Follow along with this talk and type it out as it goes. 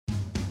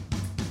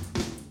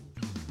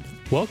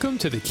Welcome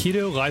to the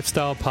Keto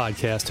Lifestyle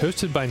Podcast,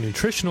 hosted by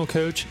nutritional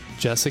coach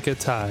Jessica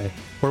Tai,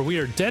 where we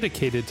are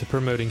dedicated to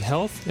promoting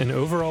health and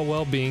overall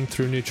well-being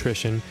through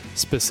nutrition,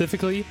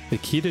 specifically the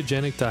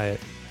ketogenic diet.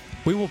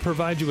 We will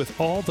provide you with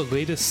all the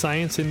latest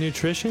science in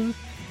nutrition,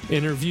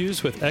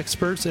 interviews with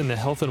experts in the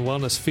health and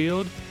wellness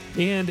field,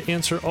 and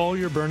answer all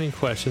your burning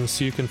questions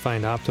so you can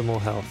find optimal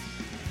health.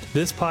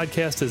 This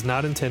podcast is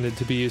not intended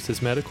to be used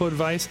as medical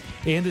advice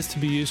and is to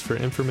be used for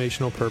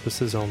informational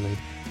purposes only.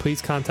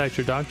 Please contact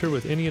your doctor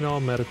with any and all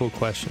medical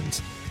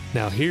questions.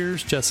 Now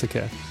here's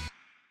Jessica.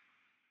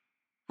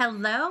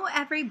 Hello,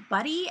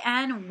 everybody,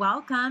 and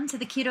welcome to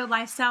the Keto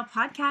Lifestyle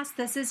Podcast.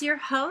 This is your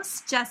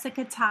host,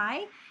 Jessica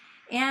Tai.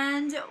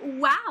 And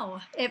wow,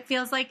 it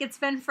feels like it's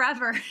been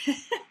forever.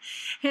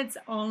 It's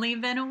only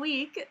been a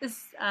week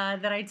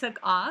that I took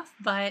off,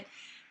 but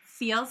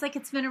feels like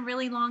it's been a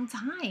really long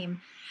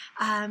time.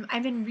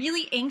 I've been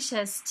really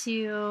anxious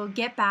to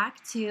get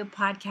back to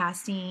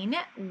podcasting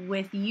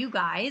with you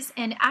guys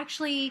and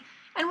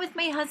with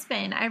my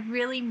husband. I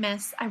really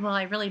miss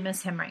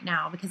him right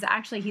now because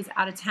actually he's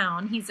out of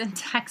town. He's in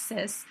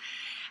Texas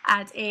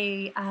at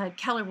a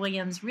Keller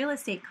Williams real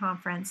estate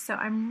conference. So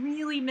I'm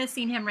really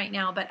missing him right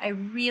now, but I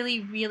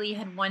really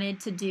had wanted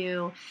to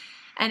do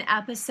an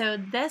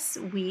episode this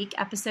week,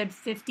 episode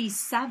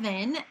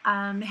 57,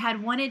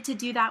 had wanted to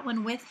do that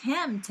one with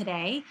him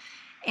today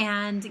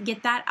and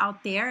get that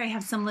out there. I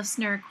have some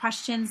listener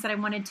questions that I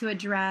wanted to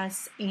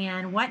address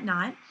and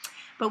whatnot,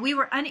 but we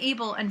were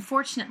unable,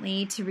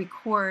 unfortunately, to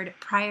record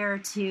prior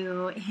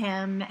to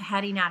him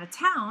heading out of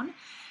town.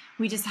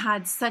 We just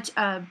had such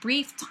a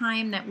brief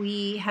time that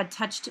we had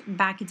touched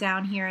back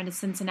down here into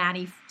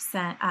Cincinnati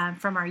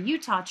from our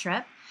Utah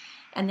trip.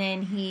 And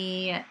then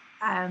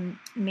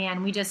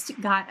we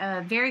just got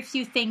a very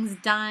few things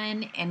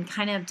done and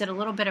kind of did a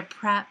little bit of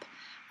prep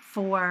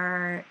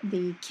for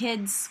the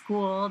kids'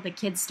 school. The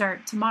kids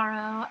start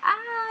tomorrow.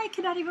 I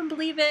cannot even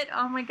believe it.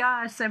 Oh my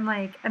gosh.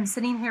 I'm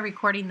sitting here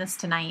recording this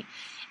tonight,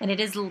 and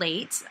it is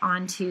late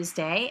on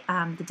Tuesday,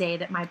 the day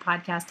that my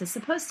podcast is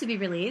supposed to be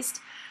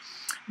released.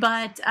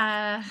 But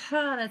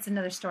that's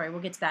another story.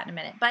 We'll get to that in a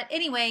minute. But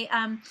anyway,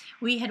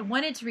 we had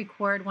wanted to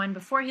record one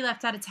before he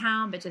left out of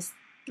town, but just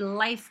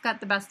life got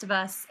the best of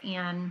us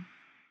and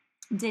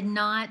did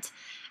not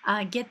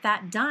get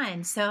that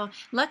done. So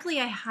luckily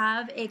I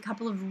have a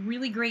couple of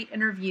really great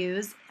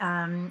interviews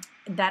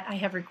that I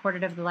have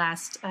recorded over the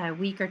last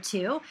week or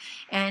two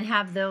and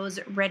have those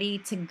ready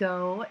to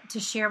go to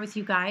share with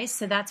you guys.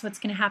 So that's what's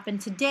going to happen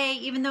today,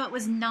 even though it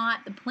was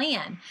not the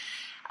plan.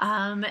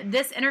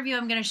 This interview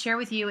I'm going to share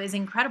with you is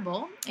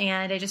incredible,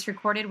 and I just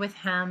recorded with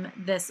him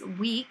this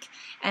week,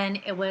 and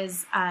it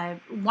was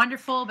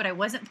wonderful, but I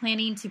wasn't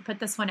planning to put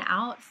this one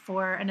out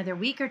for another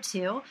week or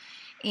two,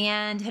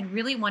 and had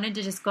really wanted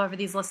to just go over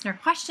these listener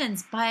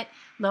questions, but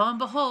lo and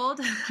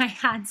behold, I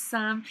had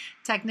some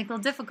technical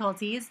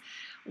difficulties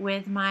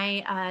with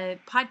my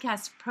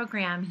podcast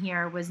program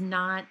here.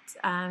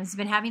 Has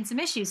been having some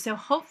issues, so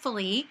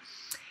hopefully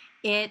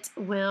it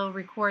will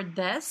record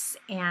this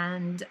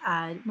and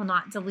will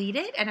not delete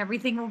it, and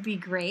everything will be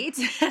great.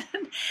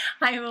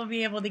 I will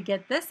be able to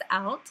get this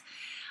out.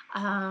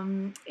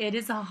 It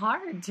is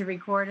hard to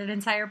record an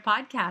entire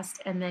podcast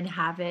and then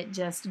have it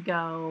just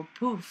go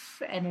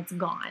poof and it's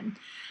gone.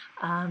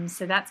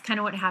 So that's kind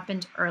of what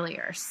happened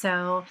earlier.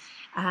 So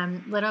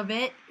little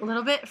bit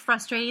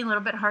frustrating, a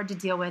little bit hard to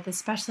deal with,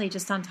 especially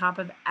just on top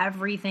of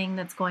everything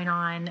that's going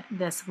on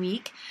this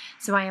week.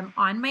 So I am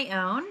on my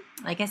own.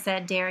 Like I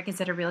said, Derek is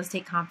at a real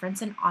estate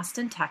conference in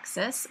Austin,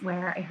 Texas,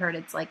 where I heard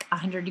it's like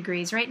 100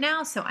 degrees right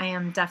now. So I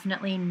am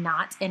definitely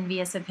not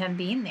envious of him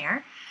being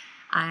there.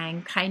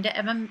 I'm kind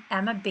of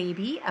am a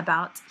baby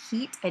about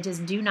heat. I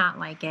just do not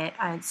like it.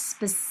 I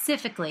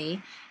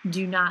specifically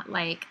do not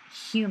like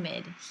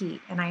humid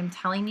heat. And I'm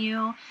telling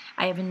you,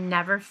 I have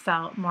never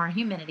felt more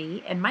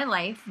humidity in my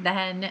life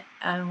than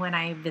when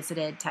I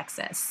visited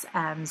Texas,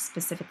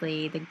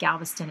 specifically the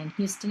Galveston and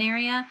Houston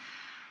area.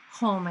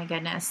 Oh my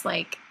goodness,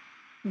 like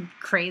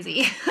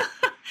crazy.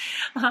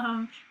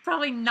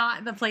 Probably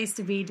not the place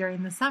to be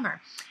during the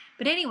summer.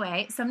 But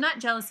anyway, so I'm not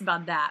jealous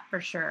about that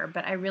for sure,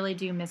 but I really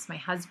do miss my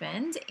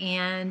husband,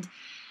 and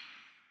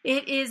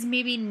it is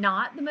maybe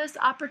not the most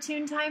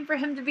opportune time for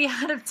him to be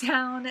out of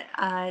town.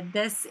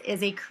 This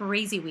is a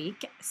crazy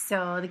week.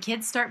 So the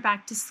kids start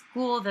back to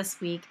school this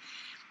week.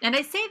 And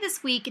I say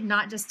this week,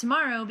 not just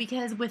tomorrow,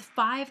 because with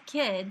 5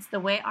 kids, the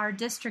way our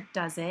district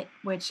does it,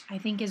 which I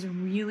think is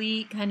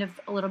really kind of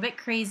a little bit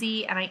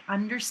crazy, and I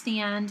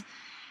understand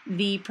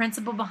the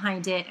principle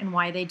behind it and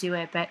why they do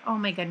it. But oh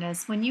my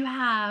goodness, when you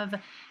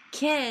have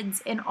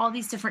kids in all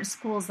these different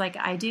schools like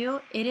I do,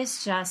 it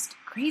is just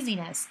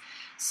craziness.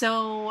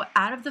 So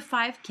out of the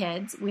 5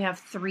 kids, we have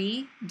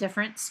 3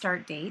 different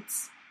start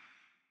dates.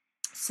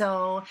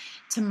 So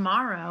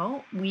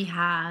tomorrow we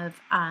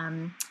have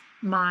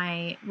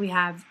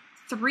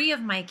 3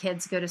 of my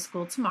kids go to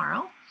school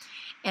tomorrow,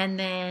 and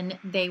then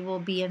they will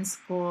be in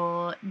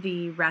school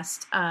the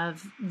rest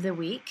of the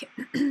week.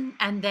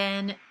 And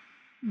then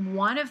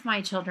one of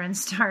my children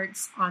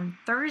starts on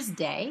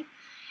Thursday,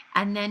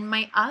 And then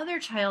my other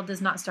child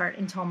does not start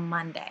until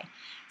Monday.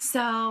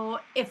 So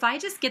if I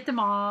just get them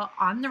all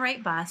on the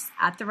right bus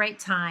at the right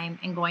time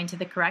and going to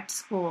the correct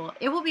school,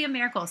 it will be a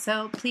miracle.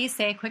 So please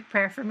say a quick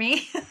prayer for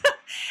me.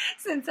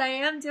 Since I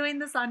am doing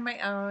this on my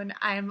own,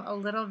 I'm a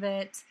little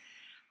bit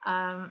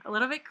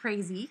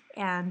crazy.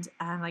 And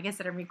like I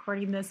said, I'm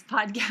recording this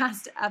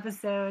podcast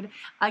episode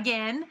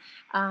again.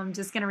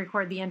 Just going to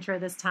record the intro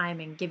this time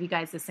and give you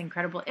guys this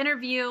incredible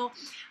interview.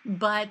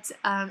 But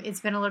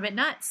it's been a little bit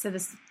nuts. So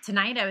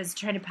tonight I was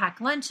trying to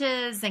pack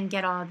lunches and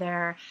get all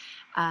their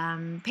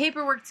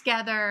paperwork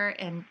together.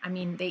 And I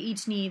mean, they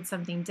each need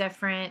something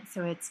different.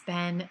 So it's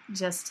been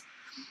just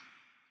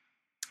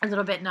a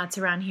little bit nuts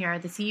around here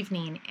this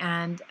evening,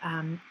 and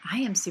I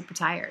am super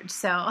tired.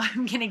 So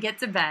I'm going to get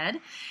to bed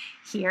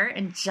here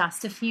in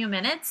just a few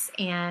minutes,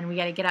 and we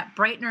got to get up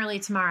bright and early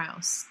tomorrow.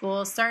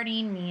 School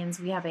starting means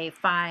we have a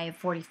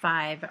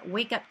 5:45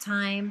 wake up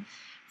time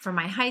for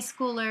my high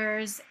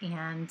schoolers,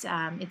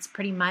 and it's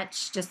pretty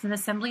much just an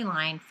assembly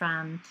line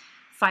from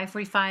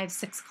 5:45,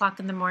 6 o'clock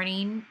in the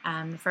morning.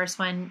 The first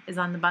one is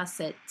on the bus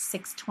at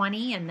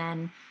 6:20, and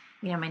then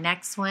my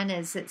next one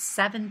is at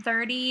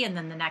 7:30, and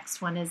then the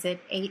next one is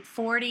at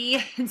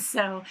 8:40. And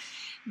so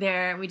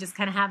we just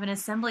kind of have an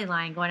assembly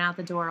line going out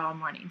the door all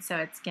morning. So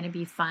it's going to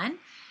be fun.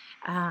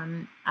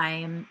 I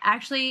am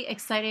actually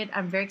excited.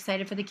 I'm very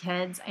excited for the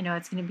kids. I know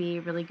it's going to be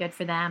really good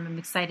for them. I'm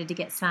excited to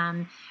get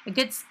a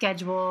good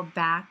schedule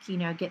back,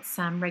 get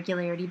some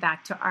regularity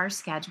back to our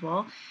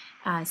schedule.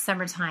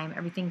 Summertime,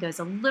 everything goes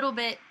a little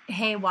bit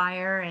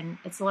haywire, and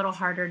it's a little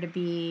harder to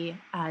be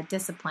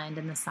disciplined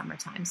in the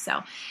summertime.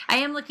 So I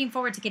am looking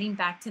forward to getting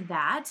back to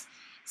that.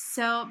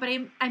 So, but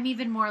I'm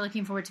even more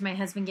looking forward to my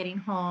husband getting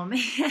home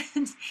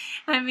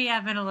and me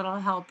having a little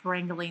help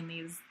wrangling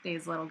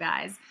these little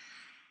guys.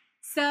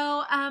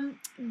 So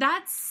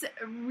that's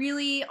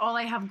really all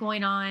I have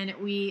going on.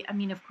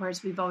 Of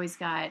course, we've always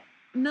got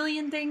a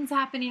million things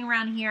happening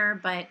around here,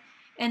 but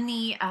in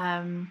the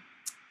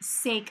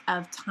sake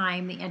of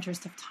time, the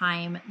interest of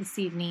time this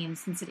evening,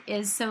 since it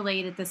is so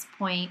late at this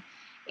point,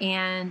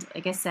 and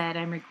like I said,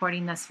 I'm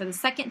recording this for the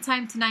second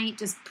time tonight,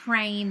 just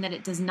praying that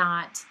it does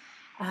not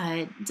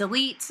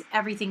delete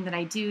everything that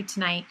I do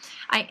tonight.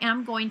 I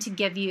am going to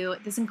give you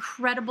this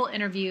incredible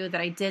interview that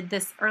I did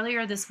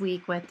earlier this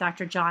week with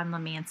Dr. John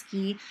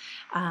Limansky.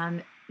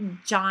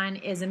 John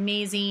is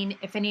amazing.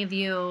 If any of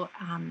you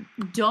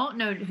don't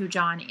know who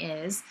John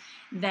is,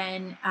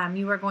 then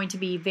you are going to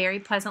be very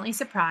pleasantly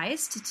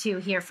surprised to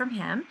hear from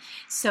him.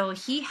 So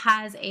he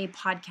has a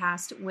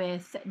podcast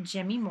with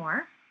Jimmy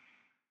Moore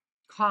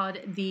called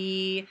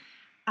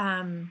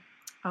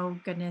oh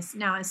goodness.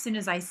 Now, as soon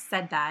as I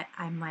said that,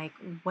 I'm like,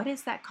 what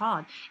is that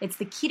called? It's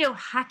the Keto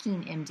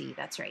Hacking MD.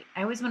 That's right.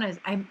 I always want to,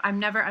 I'm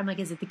like,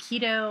 is it the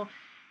Keto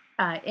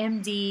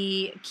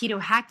MD,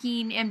 Keto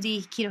Hacking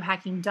MD, Keto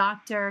Hacking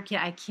Doctor?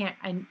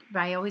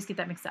 I always get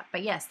that mixed up.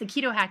 But yes, the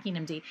Keto Hacking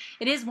MD.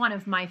 It is one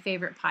of my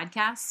favorite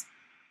podcasts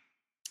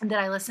that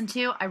I listen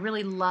to. I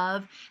really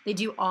love, they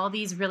do all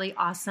these really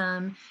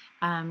awesome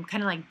kind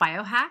of like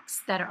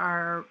biohacks that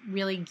are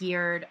really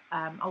geared,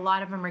 a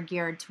lot of them are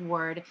geared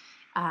toward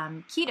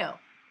keto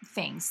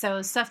things.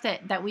 So stuff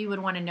that we would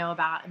want to know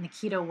about in the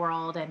keto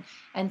world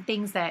and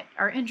things that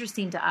are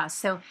interesting to us.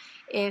 So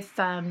if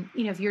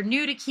you're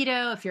new to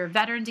keto, if you're a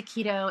veteran to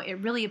keto, it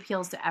really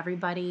appeals to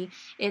everybody.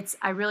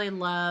 I really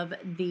love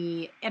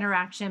the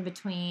interaction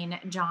between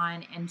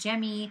John and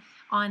Jimmy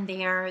on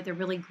there. They're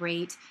really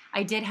great.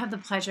 I did have the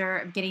pleasure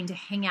of getting to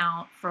hang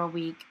out for a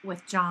week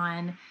with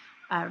John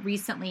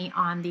recently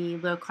on the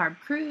low carb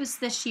cruise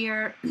this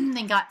year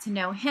and got to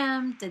know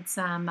him, did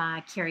some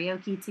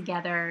karaoke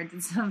together,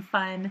 did some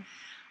fun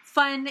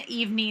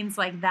evenings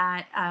like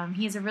that.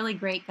 He's a really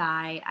great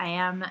guy. I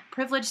am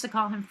privileged to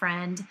call him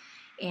friend,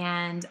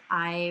 and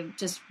I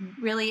just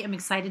really am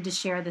excited to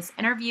share this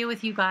interview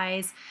with you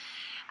guys.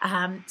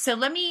 So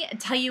let me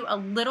tell you a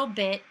little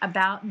bit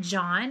about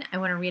John. I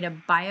want to read a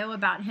bio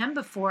about him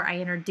before I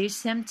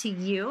introduce him to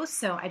you.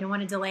 So I don't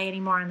want to delay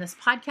anymore on this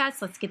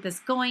podcast. Let's get this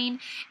going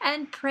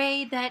and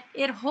pray that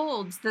it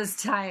holds this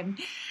time.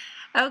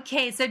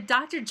 Okay, so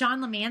Dr.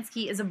 John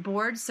Limansky is a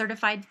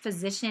board-certified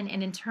physician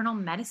in internal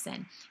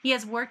medicine. He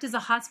has worked as a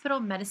hospital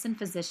medicine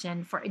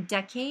physician for a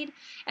decade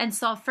and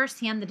saw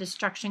firsthand the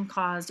destruction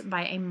caused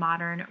by a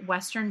modern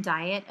Western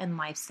diet and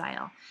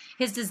lifestyle.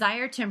 His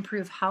desire to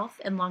improve health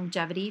and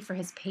longevity for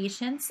his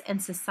patients and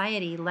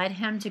society led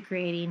him to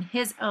creating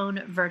his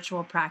own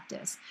virtual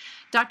practice.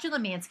 Dr.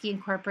 Limansky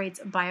incorporates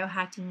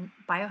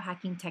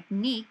biohacking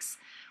techniques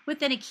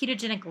within a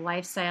ketogenic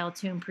lifestyle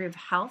to improve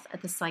health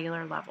at the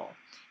cellular level.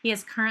 He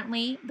is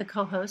currently the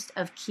co-host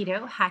of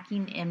Keto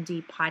Hacking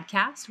MD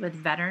podcast with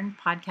veteran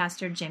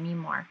podcaster Jimmy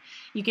Moore.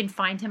 You can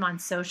find him on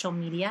social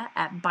media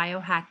at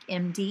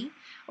biohackmd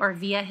or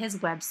via his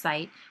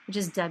website, which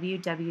is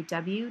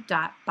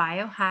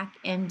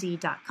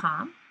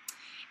www.biohackmd.com.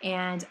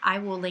 And I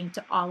will link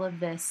to all of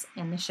this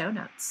in the show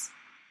notes.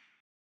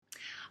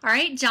 All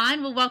right,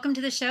 John, well, welcome to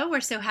the show.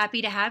 We're so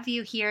happy to have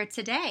you here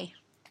today.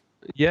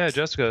 Yeah,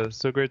 Jessica,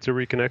 so great to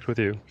reconnect with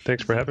you.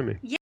 Thanks for having me.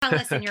 tell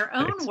us in your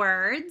own Thanks.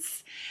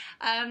 words,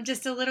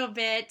 just a little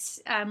bit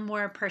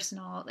more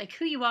personal, like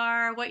who you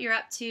are, what you're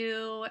up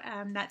to,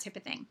 that type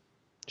of thing.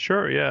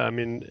 Sure. Yeah. I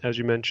mean, as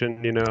you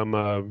mentioned, I'm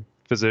a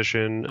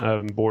physician.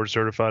 I'm board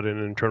certified in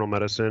internal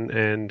medicine,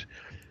 and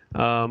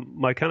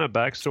my kind of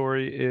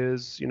backstory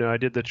is, I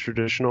did the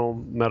traditional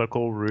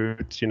medical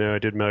route. I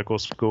did medical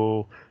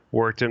school,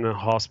 worked in a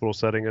hospital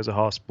setting as a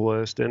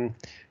hospitalist, and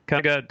kind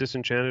of got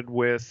disenchanted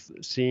with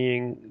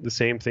seeing the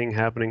same thing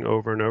happening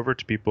over and over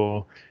to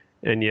people.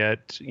 And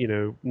yet,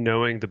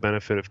 knowing the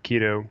benefit of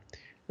keto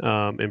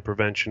in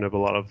prevention of a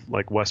lot of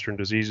like Western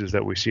diseases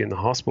that we see in the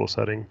hospital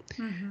setting.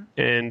 Mm-hmm.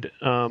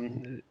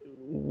 And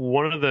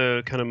one of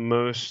the kind of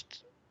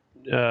most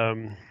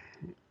I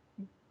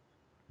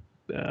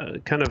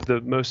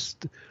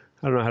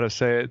don't know how to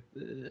say it,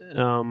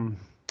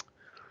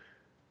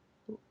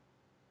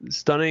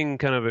 stunning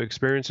kind of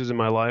experiences in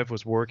my life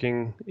was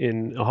working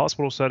in a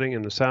hospital setting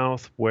in the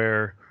South,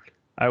 where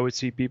I would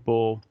see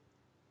people,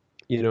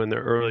 in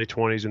their early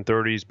 20s and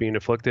 30s being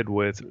afflicted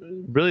with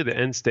really the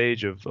end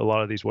stage of a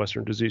lot of these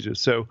Western diseases.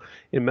 So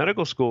in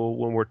medical school,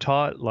 when we're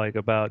taught like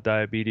about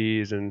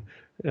diabetes and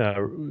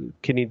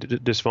kidney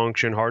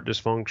dysfunction, heart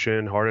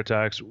dysfunction, heart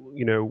attacks,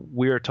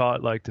 we are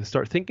taught like to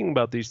start thinking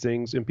about these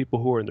things in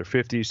people who are in their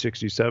 50s,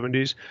 60s,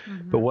 70s.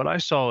 Mm-hmm. But what I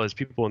saw is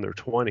people in their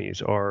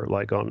 20s are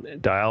like on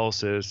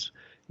dialysis,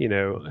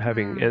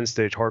 having end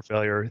stage heart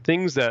failure,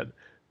 things that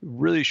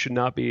really should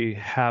not be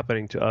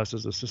happening to us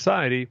as a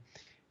society.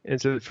 And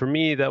so for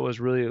me, that was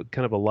really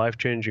kind of a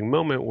life-changing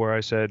moment where I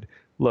said,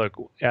 look,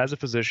 as a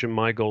physician,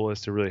 my goal is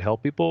to really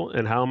help people.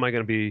 And how am I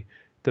going to be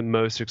the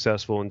most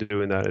successful in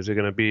doing that? Is it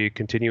going to be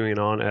continuing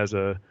on as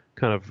a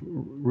kind of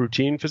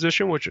routine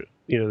physician, which,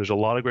 there's a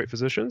lot of great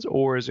physicians,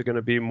 or is it going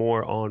to be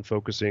more on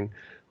focusing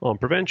on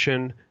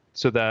prevention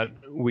so that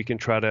we can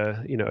try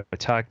to,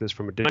 attack this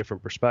from a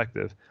different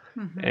perspective?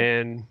 Mm-hmm.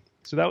 And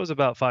so that was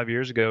about 5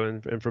 years ago.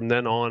 And from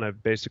then on,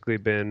 I've basically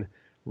been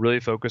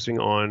really focusing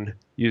on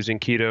using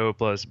keto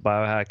plus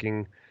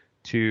biohacking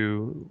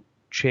to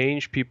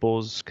change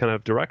people's kind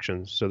of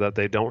directions so that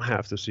they don't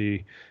have to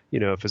see,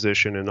 a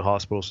physician in a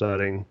hospital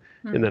setting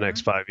in the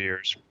next 5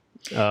 years.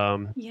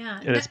 And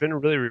it's been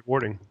really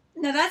rewarding.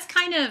 Now that's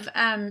kind of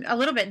a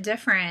little bit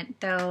different,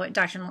 though,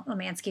 Dr.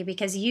 Limansky,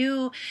 because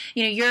you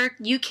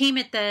came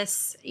at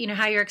this,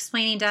 how you're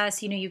explaining to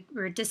us, you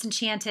were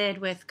disenchanted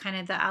with kind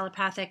of the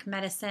allopathic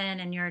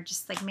medicine, and you're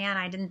just like, man,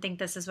 I didn't think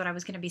this is what I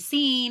was going to be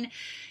seeing.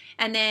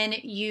 And then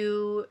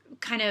you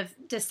kind of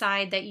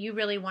decide that you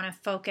really want to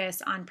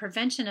focus on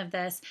prevention of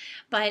this,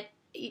 but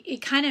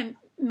it kind of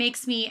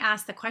makes me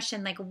ask the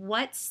question, like,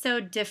 what's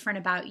so different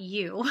about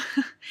you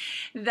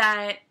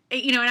that,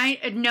 and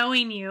I,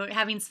 knowing you,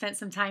 having spent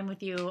some time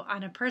with you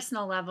on a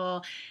personal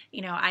level,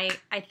 I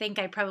think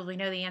I probably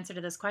know the answer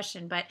to this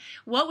question, but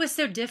what was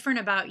so different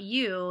about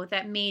you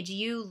that made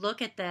you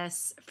look at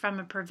this from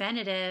a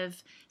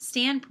preventative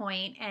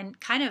standpoint and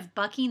kind of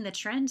bucking the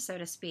trend, so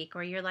to speak,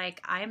 where you're like,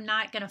 I'm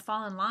not going to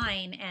fall in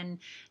line and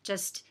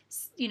just,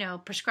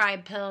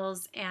 prescribe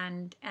pills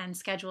and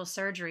schedule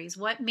surgeries.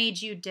 What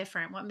made you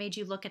different? What made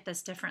you look at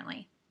this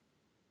differently?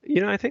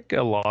 I think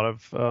a lot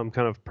of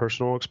kind of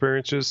personal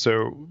experiences.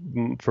 So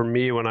for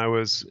me, when I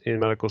was in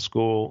medical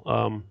school,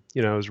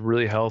 I was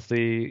really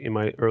healthy in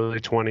my early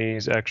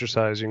 20s,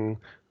 exercising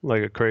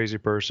like a crazy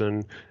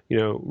person,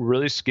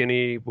 really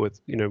skinny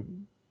with,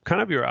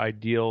 kind of your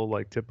ideal,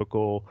 like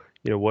typical,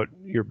 what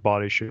your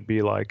body should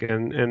be like.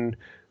 And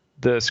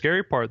the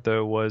scary part,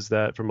 though, was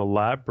that from a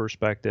lab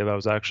perspective, I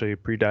was actually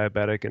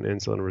pre-diabetic and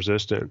insulin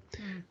resistant.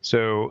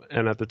 So,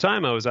 and at the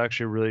time, I was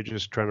actually really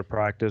just trying to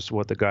practice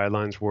what the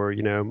guidelines were,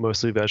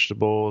 mostly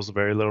vegetables,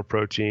 very little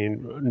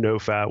protein, no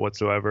fat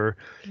whatsoever.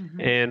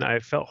 And I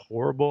felt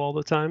horrible all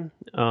the time.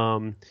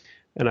 And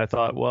I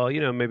thought, well,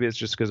 maybe it's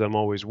just because I'm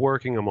always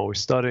working, I'm always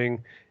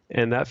studying.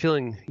 And that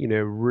feeling,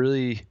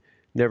 really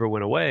never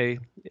went away.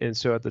 And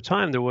so at the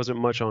time, there wasn't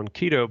much on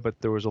keto, but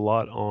there was a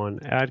lot on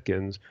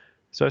Atkins.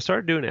 So I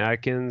started doing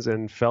Atkins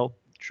and felt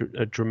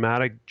a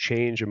dramatic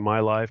change in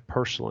my life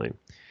personally.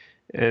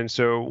 And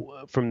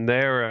so from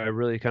there, I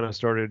really kind of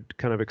started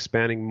kind of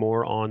expanding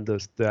more on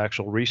the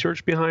actual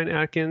research behind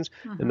Atkins.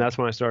 And that's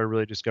when I started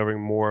really discovering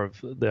more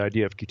of the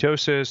idea of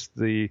ketosis,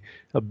 the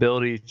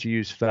ability to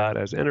use fat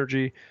as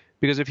energy.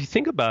 Because if you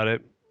think about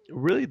it,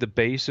 really the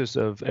basis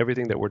of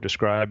everything that we're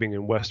describing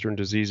in Western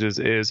diseases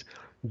is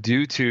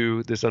due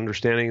to this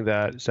understanding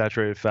that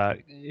saturated fat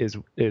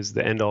is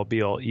the end-all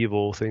be-all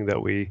evil thing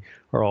that we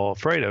are all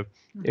afraid of.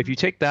 If you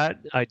take that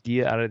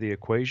idea out of the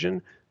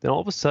equation, then all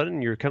of a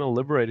sudden you're kind of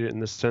liberated in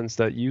the sense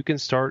that you can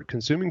start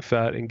consuming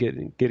fat and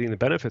getting the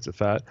benefits of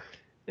fat.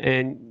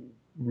 And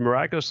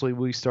miraculously,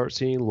 we start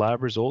seeing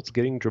lab results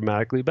getting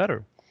dramatically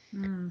better.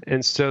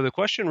 And so the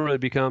question really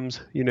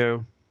becomes,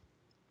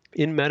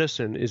 in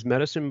medicine, is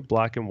medicine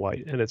black and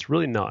white? And it's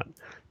really not.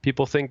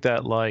 People think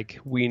that like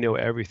we know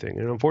everything.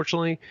 And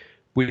unfortunately,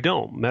 we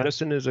don't.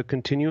 Medicine is a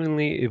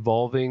continually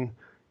evolving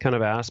kind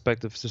of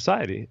aspect of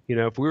society.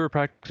 If we were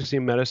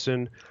practicing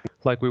medicine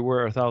like we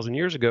were 1,000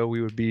 years ago,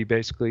 we would be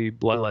basically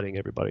bloodletting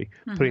everybody,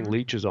 putting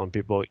leeches on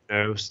people.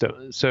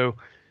 So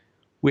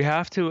we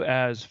have to,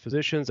 as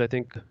physicians, I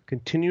think,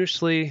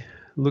 continuously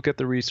look at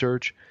the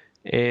research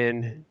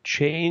and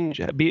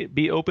change,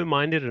 be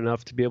open-minded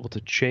enough to be able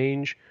to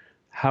change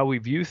how we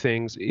view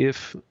things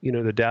if,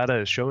 the data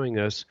is showing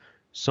us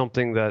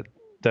something that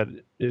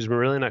is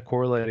really not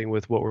correlating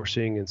with what we're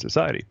seeing in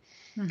society.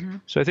 Mm-hmm.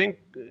 So I think,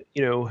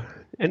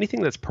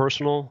 anything that's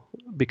personal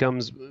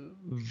becomes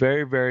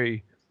very,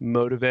 very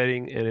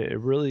motivating, and it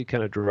really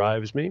kind of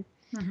drives me.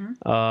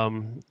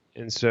 Mm-hmm.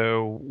 And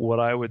so what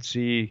I would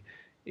see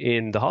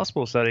in the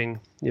hospital setting,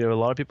 a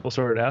lot of people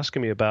started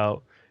asking me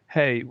about,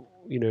 hey,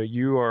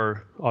 you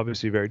are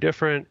obviously very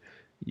different.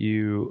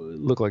 You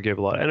look like you have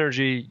a lot of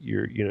energy.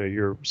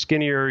 You're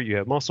skinnier. You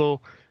have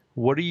muscle.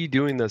 What are you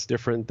doing that's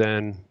different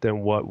than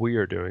what we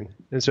are doing?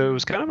 And so it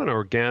was kind of an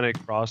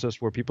organic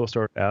process where people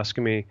started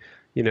asking me,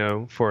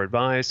 for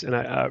advice. And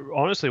I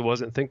honestly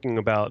wasn't thinking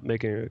about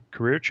making a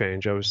career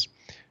change. I was,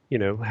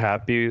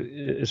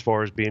 happy as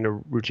far as being a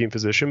routine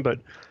physician. But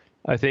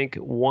I think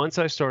once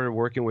I started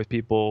working with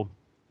people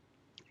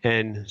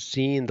and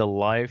seeing the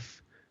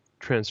life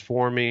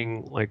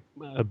transforming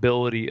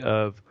ability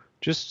of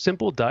just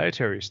simple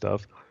dietary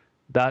stuff,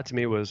 that to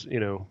me was,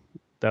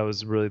 that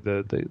was really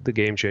the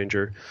game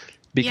changer.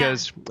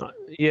 Because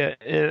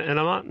and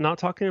I'm not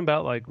talking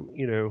about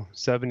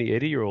 70,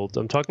 80-year-olds.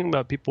 I'm talking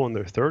about people in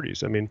their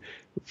 30s. I mean,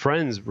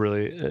 friends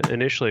really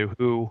initially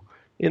who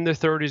in their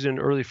 30s and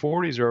early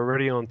 40s are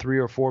already on 3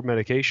 or 4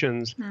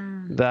 medications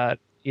that,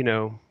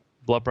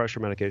 blood pressure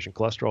medication,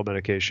 cholesterol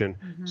medication,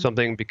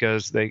 something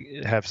because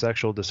they have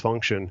sexual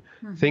dysfunction,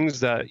 things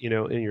that,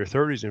 in your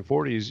 30s and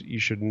 40s, you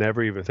should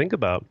never even think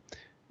about.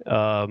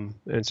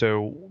 And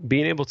so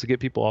being able to get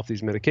people off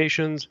these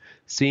medications,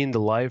 seeing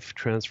the life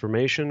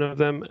transformation of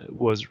them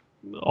was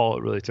all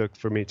it really took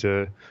for me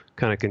to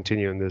kind of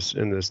continue in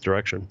this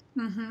direction.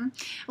 Mm-hmm.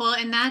 Well,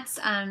 and that's,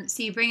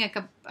 so you bring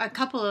a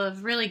couple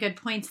of really good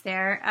points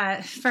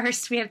there.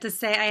 First, I have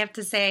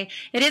to say,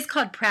 it is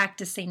called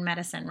practicing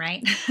medicine,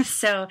 right?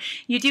 So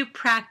you do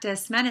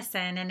practice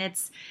medicine, and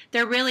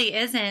there really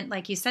isn't,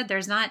 like you said,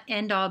 there's not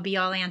end all be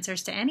all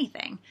answers to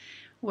anything.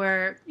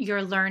 Where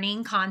you're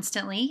learning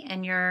constantly,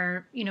 and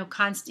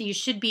you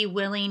should be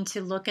willing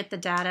to look at the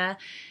data,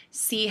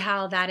 see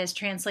how that is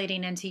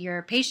translating into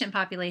your patient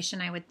population,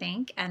 I would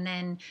think, and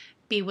then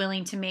be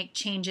willing to make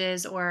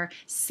changes or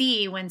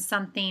see when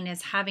something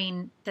is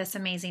having this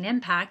amazing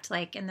impact,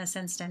 like in this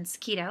instance,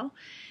 keto,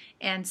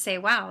 and say,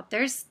 wow,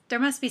 there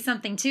must be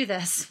something to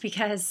this,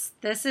 because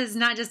this is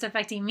not just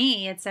affecting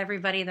me, it's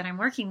everybody that I'm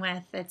working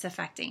with it's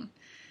affecting.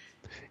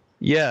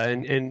 Yeah,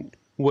 and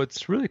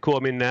what's really cool, I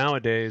mean,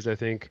 nowadays, I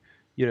think,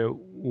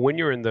 when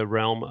you're in the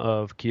realm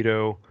of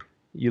keto,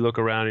 you look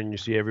around and you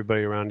see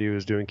everybody around you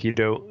is doing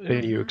keto,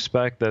 and you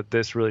expect that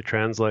this really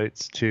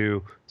translates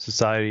to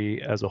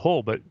society as a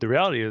whole. But the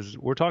reality is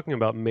we're talking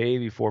about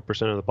maybe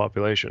 4% of the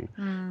population.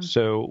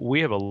 So we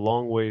have a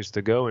long ways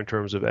to go in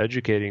terms of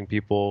educating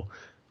people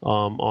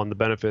on the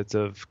benefits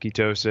of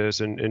ketosis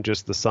and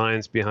just the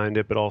science behind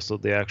it, but also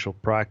the actual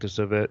practice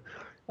of it.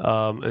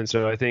 And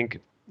so I think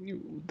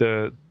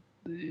the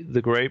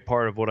great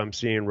part of what I'm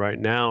seeing right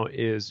now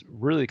is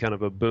really kind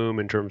of a boom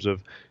in terms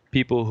of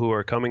people who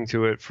are coming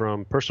to it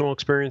from personal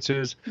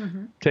experiences,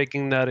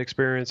 taking that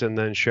experience and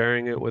then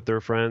sharing it with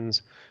their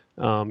friends.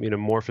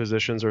 More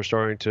physicians are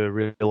starting to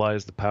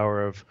realize the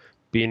power of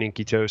being in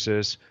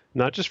ketosis,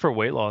 not just for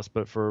weight loss,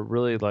 but for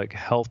really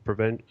health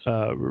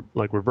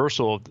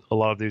reversal of a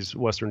lot of these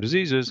Western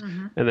diseases,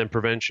 and then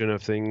prevention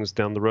of things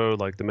down the road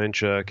like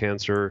dementia,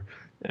 cancer,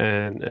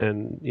 and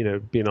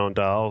being on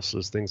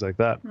dialysis, things like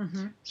that.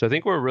 So I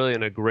think we're really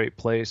in a great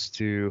place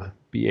to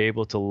be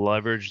able to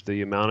leverage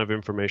the amount of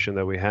information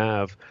that we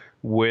have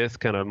with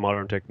kind of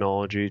modern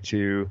technology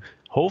to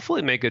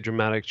hopefully make a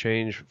dramatic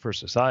change for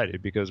society,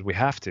 because we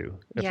have to.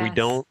 If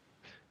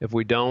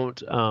we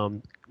don't,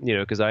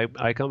 because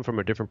I come from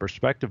a different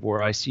perspective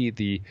where I see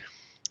the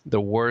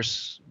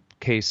worst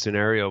case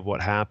scenario of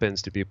what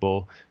happens to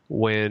people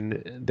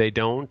when they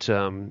don't,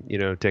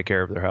 take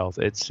care of their health.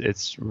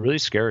 It's really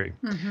scary.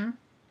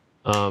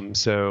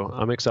 So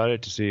I'm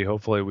excited to see,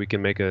 hopefully we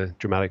can make a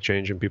dramatic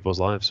change in people's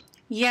lives.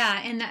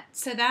 Yeah, and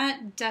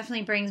that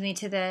definitely brings me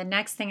to the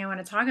next thing I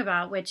want to talk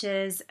about, which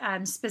is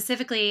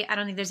specifically, I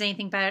don't think there's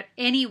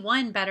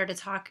anyone better to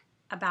talk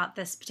about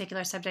this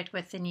particular subject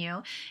with than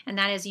you, and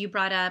that is, you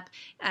brought up,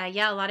 a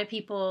lot of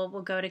people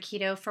will go to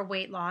keto for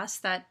weight loss.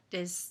 That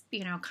is,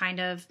 kind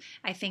of,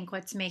 I think,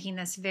 what's making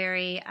this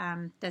very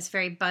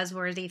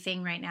buzzworthy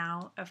thing right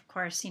now. Of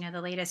course,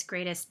 the latest,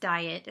 greatest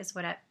diet is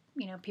what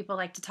people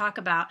like to talk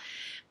about,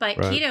 but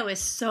Right. Keto is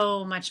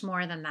so much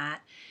more than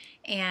that.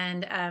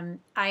 And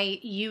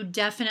you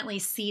definitely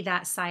see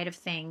that side of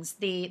things,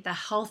 the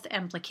health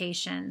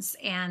implications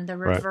and the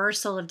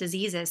reversal of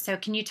diseases. So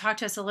can you talk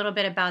to us a little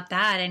bit about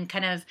that, and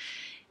kind of,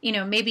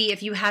 maybe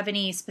if you have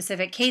any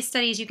specific case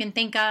studies you can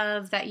think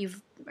of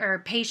or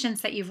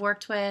patients that you've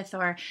worked with,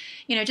 or,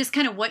 just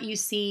kind of what you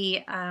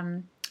see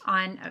on,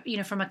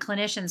 from a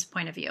clinician's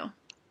point of view.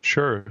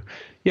 Sure.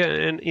 Yeah.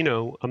 And,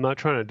 I'm not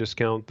trying to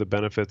discount the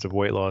benefits of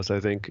weight loss. I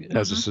think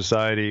as a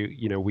society,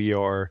 we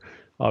are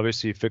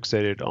obviously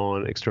fixated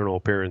on external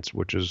appearance,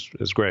 which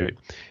is great.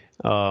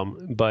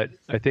 But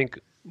I think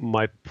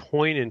my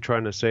point in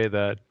trying to say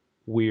that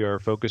we are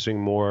focusing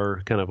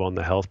more kind of on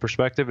the health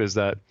perspective is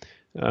that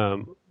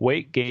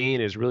weight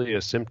gain is really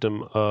a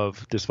symptom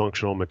of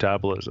dysfunctional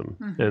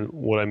metabolism. And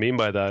what I mean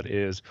by that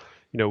is,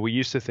 we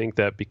used to think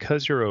that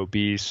because you're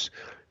obese,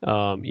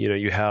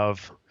 you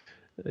have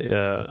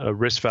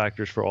risk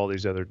factors for all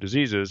these other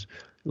diseases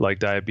like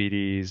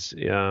diabetes,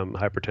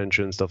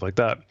 hypertension, stuff like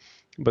that.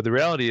 But the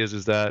reality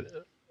is that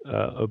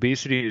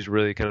obesity is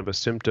really kind of a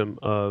symptom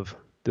of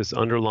this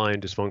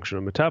underlying dysfunction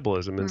of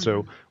metabolism. And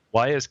so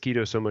why is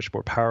keto so much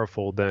more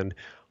powerful than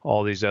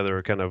all these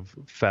other kind of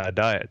fad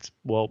diets?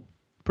 Well,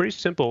 pretty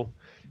simple.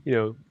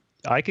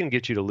 I can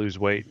get you to lose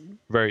weight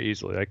very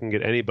easily. I can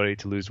get anybody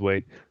to lose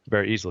weight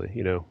very easily.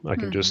 I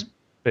can just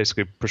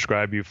basically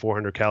prescribe you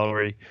 400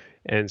 calorie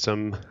and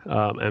some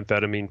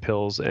amphetamine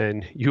pills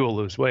and you will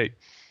lose weight.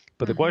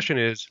 But the question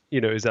is,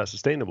 is that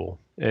sustainable?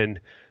 And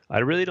I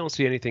really don't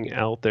see anything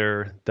out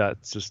there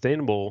that's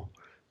sustainable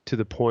to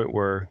the point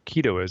where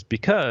keto is,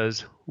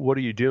 because what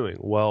are you doing?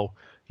 Well,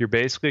 you're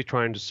basically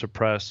trying to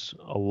suppress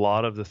a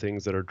lot of the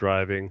things that are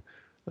driving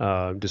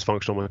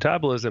dysfunctional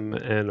metabolism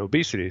and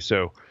obesity.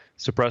 So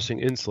suppressing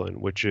insulin,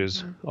 which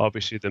is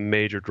obviously the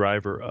major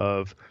driver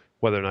of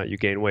whether or not you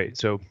gain weight.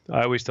 So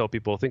I always tell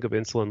people, think of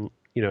insulin,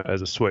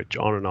 as a switch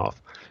on and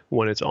off.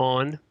 When it's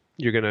on,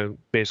 you're going to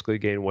basically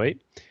gain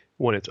weight.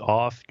 When it's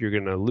off, you're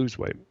going to lose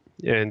weight.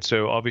 And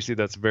so obviously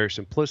that's very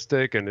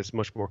simplistic and it's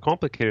much more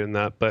complicated than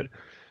that. But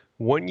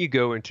when you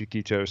go into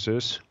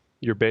ketosis,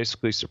 you're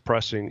basically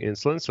suppressing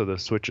insulin, so the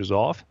switch is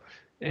off.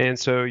 And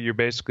so you're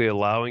basically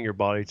allowing your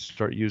body to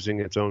start using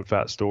its own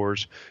fat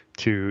stores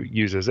to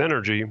use as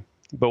energy.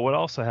 But what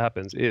also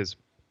happens is,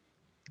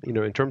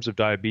 in terms of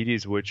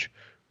diabetes, which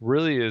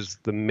really is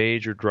the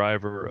major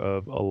driver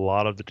of a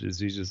lot of the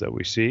diseases that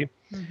we see,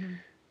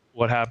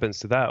 what happens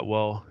to that?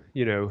 Well,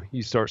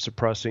 you start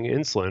suppressing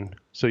insulin.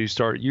 So you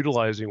start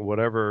utilizing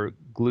whatever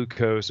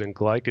glucose and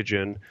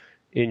glycogen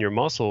in your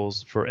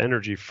muscles for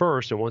energy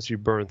first. And once you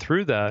burn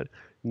through that,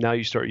 now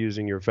you start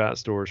using your fat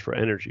stores for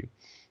energy.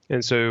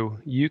 And so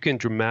you can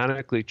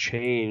dramatically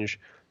change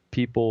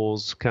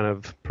people's kind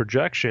of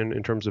projection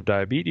in terms of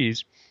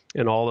diabetes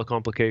and all the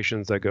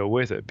complications that go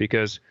with it,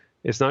 because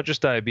it's not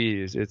just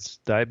diabetes, it's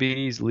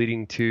diabetes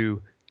leading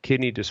to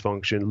kidney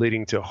dysfunction,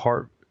 leading to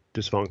heart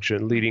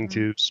dysfunction, leading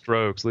to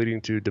strokes, leading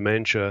to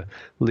dementia,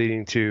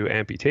 leading to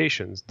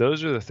amputations.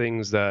 Those are the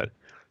things that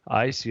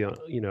I see,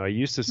 I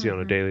used to see on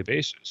a daily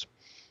basis.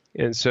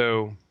 And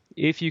so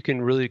if you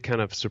can really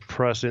kind of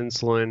suppress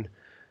insulin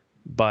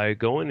by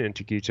going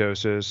into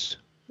ketosis,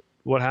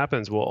 what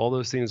happens? Well, all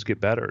those things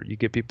get better. You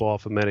get people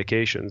off of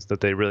medications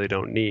that they really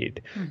don't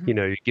need.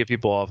 You get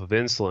people off of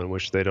insulin,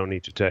 which they don't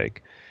need to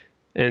take.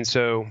 And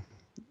so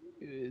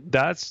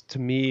that's, to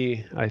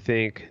me, I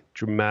think,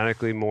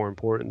 dramatically more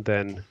important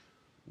than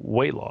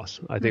weight loss.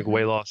 I think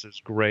weight loss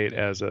is great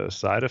as a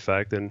side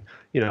effect. And,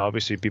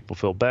 obviously people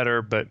feel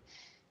better, but,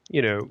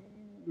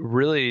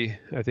 really,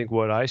 I think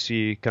what I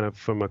see kind of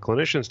from a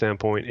clinician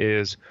standpoint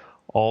is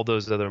all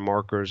those other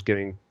markers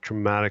getting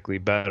dramatically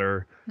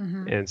better.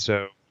 And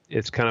so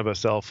it's kind of a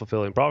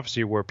self-fulfilling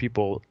prophecy where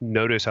people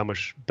notice how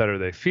much better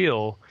they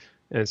feel.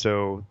 And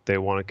so they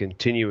want to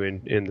continue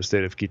in the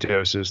state of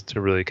ketosis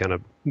to really kind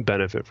of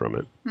benefit from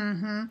it.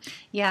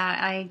 Yeah,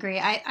 I agree.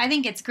 I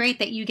think it's great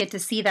that you get to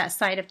see that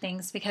side of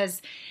things,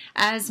 because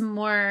as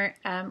more,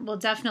 well,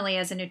 definitely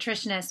as a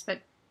nutritionist,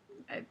 but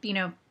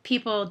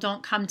people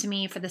don't come to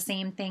me for the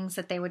same things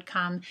that they would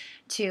come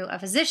to a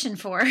physician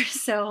for.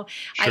 So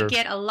I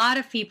get a lot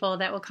of people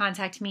that will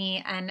contact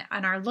me and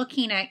are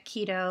looking at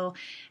keto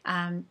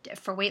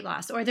for weight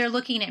loss, or they're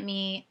looking at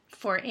me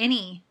for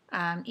any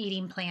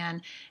eating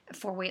plan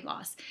for weight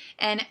loss.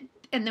 And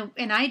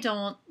I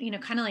don't,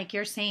 kind of like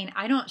you're saying,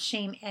 I don't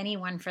shame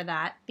anyone for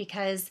that,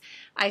 because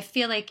I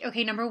feel like,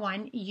 okay, number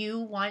one, you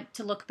want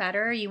to look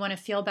better. You want to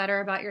feel better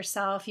about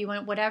yourself. You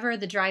want whatever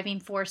the driving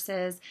force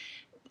is.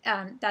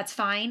 That's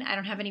fine. I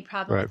don't have any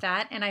problem with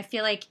that. And I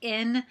feel like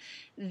in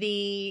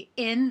the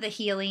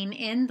healing,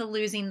 in the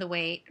losing the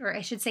weight, or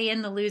I should say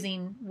in the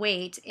losing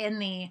weight, in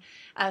the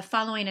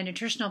following a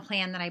nutritional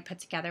plan that I put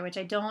together, which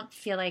I don't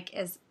feel like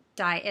is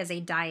as a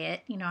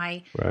diet.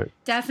 I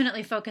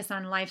definitely focus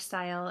on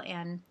lifestyle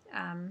and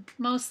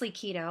mostly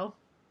keto,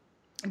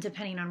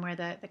 depending on where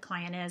the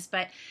client is.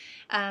 But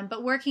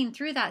working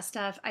through that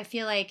stuff, I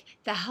feel like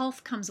the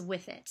health comes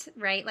with it,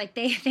 right? Like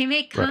they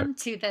may come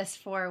to this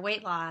for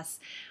weight loss,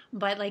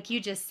 but like you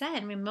just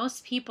said,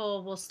 most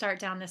people will start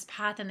down this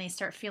path and they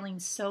start feeling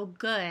so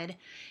good,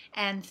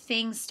 and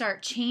things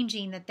start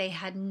changing that they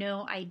had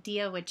no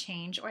idea would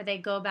change, or they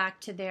go back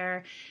to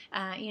their,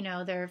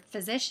 their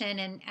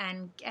physician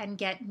and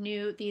get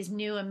these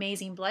new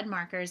amazing blood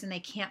markers, and they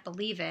can't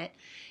believe it.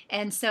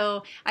 And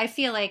so I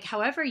feel like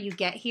however you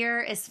get here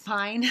is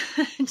fine.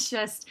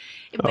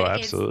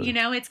 Absolutely.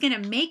 It's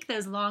going to make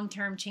those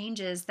long-term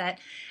changes that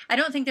I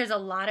don't think there's a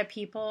lot of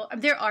people.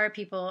 There are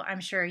people,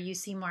 I'm sure you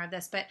see more of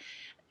this, but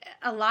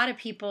a lot of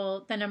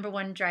people, the number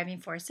one driving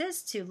force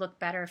is to look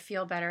better,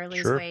 feel better,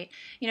 lose Sure. weight.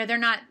 They're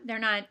not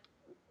going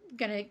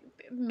to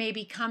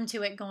maybe come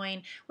to it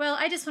going, well,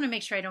 I just want to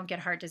make sure I don't get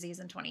heart disease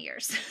in 20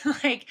 years.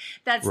 Like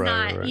that's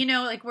not, Right.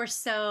 like we're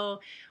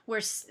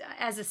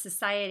as a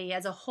society,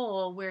 as a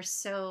whole, we're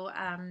so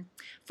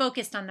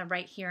focused on the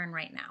right here and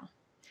right now.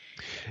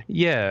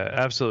 Yeah,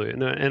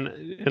 absolutely.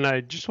 And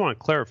I just want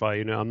to clarify,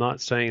 I'm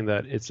not saying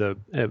that it's a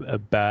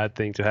bad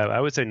thing to have.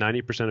 I would say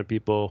 90% of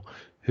people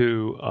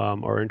who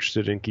are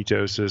interested in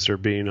ketosis or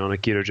being on a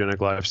ketogenic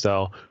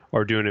lifestyle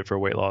are doing it for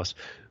weight loss.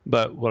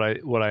 But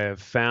what I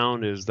have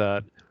found is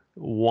that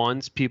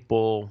once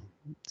people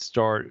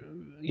start,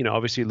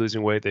 obviously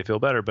losing weight, they feel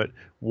better. But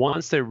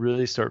once they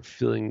really start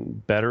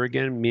feeling better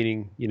again,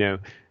 meaning,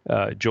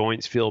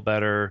 joints feel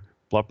better,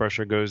 blood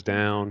pressure goes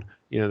down,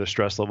 the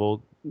stress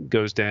level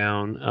goes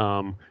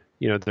down,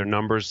 their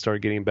numbers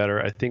start getting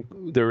better. I think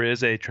there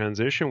is a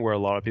transition where a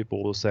lot of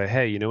people will say,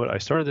 hey, you know what? I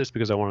started this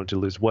because I wanted to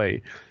lose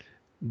weight.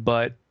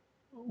 But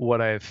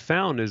what I have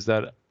found is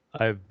that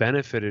I've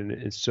benefited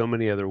in so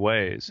many other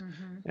ways.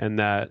 And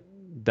that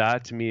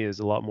to me is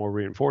a lot more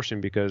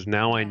reinforcing, because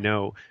now I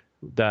know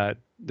that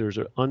there's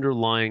an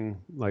underlying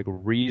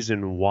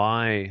reason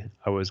why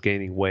I was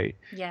gaining weight.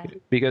 Yeah.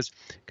 Because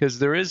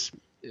there is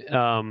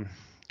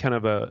kind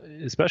of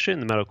especially in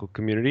the medical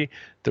community,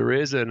 there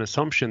is an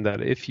assumption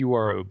that if you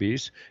are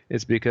obese,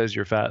 it's because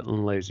you're fat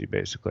and lazy,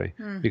 basically,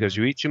 because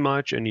you eat too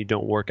much and you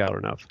don't work out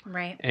enough.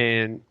 Right.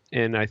 And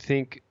I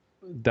think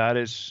that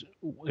is,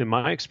 in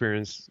my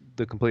experience,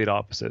 the complete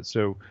opposite.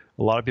 So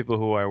a lot of people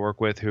who I work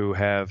with who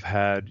have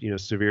had,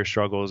 severe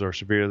struggles or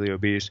severely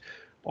obese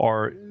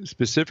are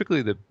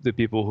specifically the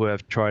people who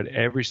have tried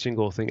every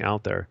single thing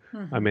out there.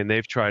 I mean,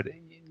 they've tried,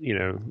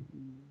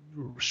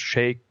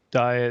 shake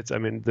diets. I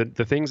mean,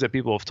 the things that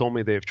people have told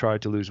me they've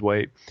tried to lose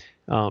weight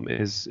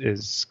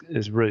is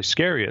really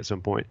scary at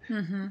some point.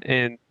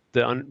 And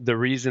the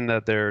reason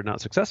that they're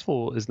not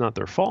successful is not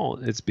their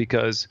fault. It's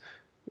because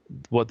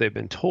what they've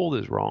been told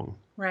is wrong.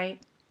 Right.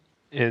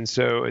 And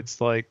so it's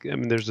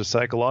there's a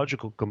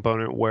psychological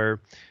component where,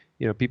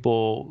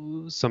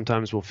 people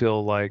sometimes will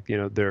feel like,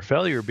 they're a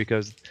failure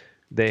because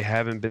they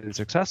haven't been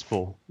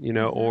successful,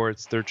 or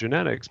it's their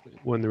genetics.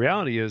 When the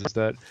reality is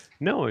that,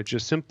 no, it's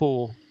just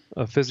simple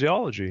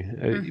physiology.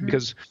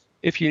 Because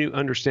if you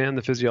understand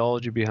the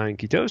physiology behind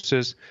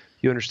ketosis,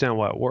 you understand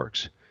why it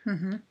works.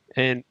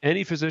 And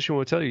any physician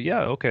will tell you,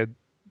 yeah, okay,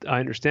 I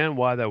understand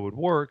why that would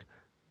work,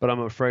 but I'm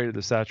afraid of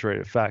the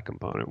saturated fat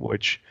component,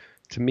 which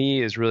to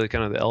me is really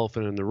kind of the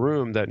elephant in the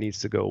room that needs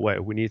to go away.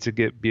 We need to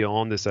get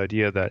beyond this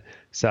idea that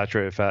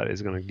saturated fat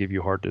is going to give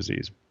you heart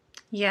disease.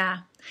 Yeah.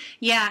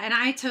 Yeah. And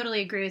I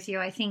totally agree with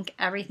you. I think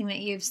everything that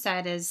you've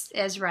said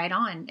is right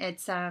on.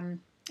 It's, I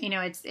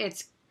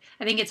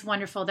think it's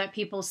wonderful that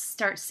people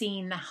start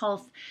seeing the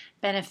health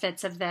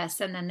benefits of this,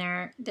 and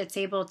then that's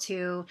able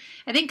to,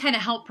 I think, kind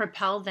of help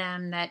propel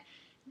them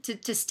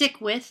to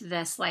stick with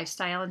this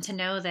lifestyle, and to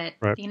know that,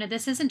 right.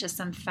 This isn't just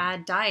some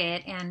fad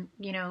diet. And,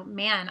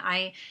 man,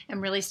 I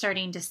am really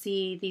starting to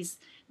see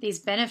these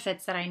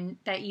benefits that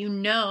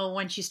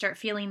once you start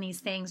feeling these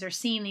things or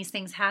seeing these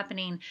things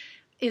happening,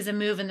 is a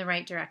move in the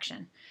right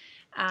direction.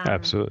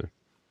 Absolutely.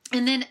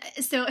 And then,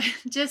 so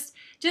just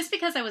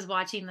because I was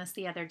watching this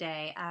the other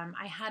day,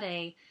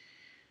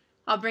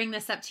 I'll bring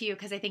this up to you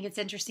because I think it's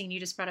interesting.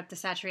 You just brought up the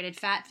saturated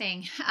fat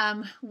thing.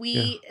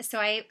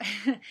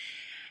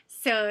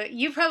 So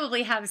you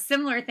probably have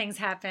similar things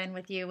happen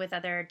with you with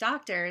other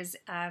doctors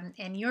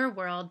in your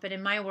world, but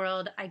in my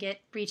world, I get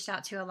reached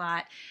out to a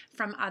lot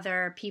from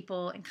other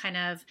people in kind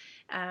of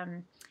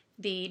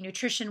the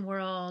nutrition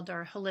world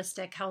or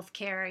holistic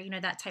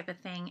healthcare, that type of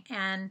thing.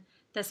 And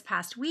this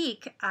past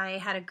week, I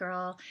had a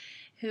girl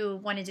who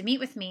wanted to meet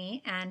with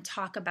me and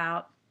talk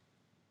about,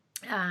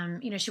 she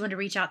wanted to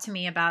reach out to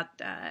me about,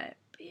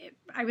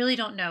 I really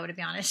don't know, to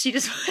be honest. She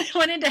just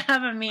wanted to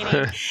have a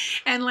meeting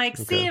and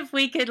see if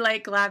we could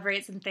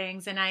collaborate some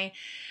things. And I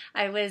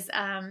was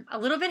a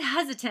little bit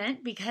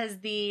hesitant because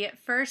the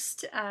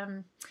first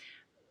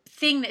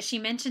thing that she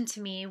mentioned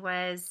to me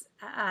was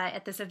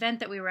at this event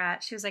that we were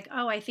at, she was like,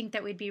 oh, I think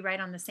that we'd be right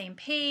on the same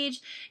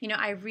page.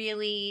 I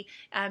really,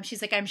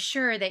 she's like, I'm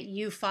sure that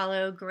you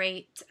follow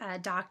great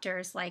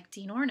doctors like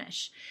Dean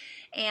Ornish.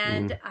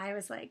 And I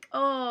was like,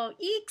 oh,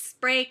 eeks,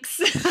 breaks.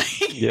 No.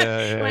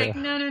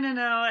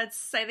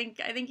 It's, I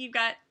think you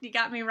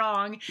got me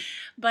wrong.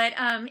 But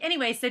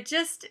anyway, so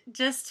just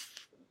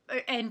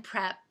in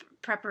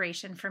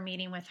preparation for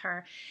meeting with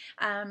her,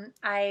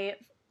 I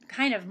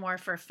kind of more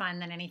for fun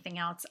than anything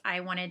else, I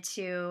wanted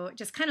to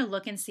just kind of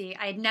look and see.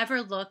 I'd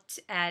never looked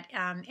at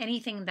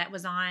anything that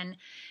was on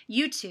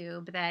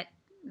YouTube that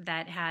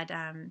had,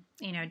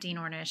 Dean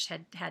Ornish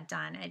had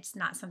done. It's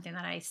not something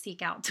that I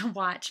seek out to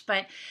watch,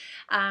 but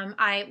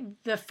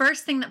the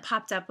first thing that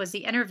popped up was the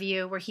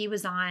interview where he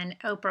was on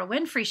Oprah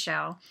Winfrey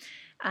show.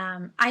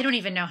 I don't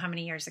even know how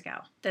many years ago.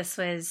 This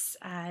was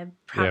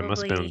probably... it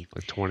must have been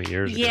 20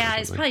 years ago. Yeah,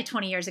 it's probably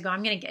 20 years ago.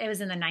 It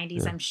was in the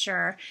 90s, I'm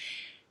sure.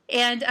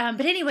 And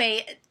but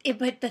anyway,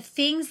 but the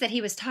things that he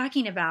was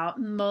talking about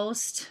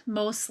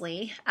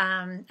mostly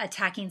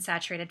attacking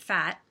saturated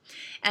fat,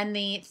 and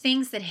the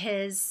things that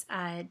his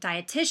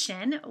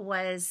dietitian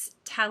was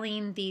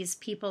telling these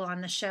people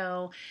on the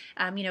show,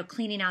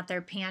 cleaning out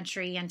their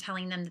pantry and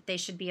telling them that they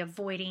should be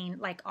avoiding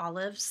like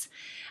olives,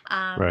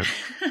 Right.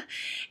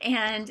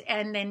 and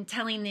then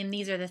telling them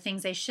these are the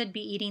things they should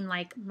be eating,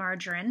 like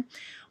margarine,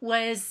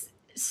 was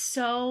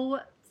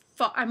so.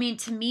 I mean,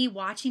 to me,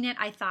 watching it,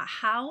 I thought,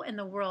 how in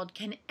the world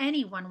can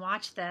anyone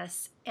watch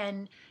this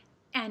and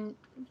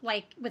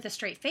like with a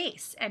straight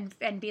face and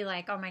be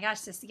like, oh my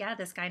gosh, this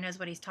guy knows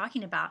what he's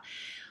talking about.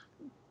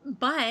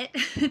 But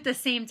at the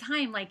same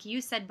time, like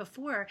you said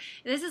before,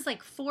 this is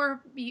like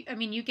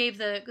you gave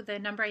the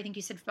number, I think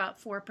you said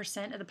about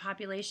 4% of the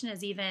population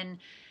is even,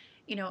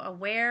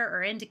 aware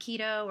or into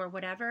keto or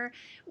whatever.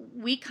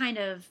 We kind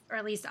of, or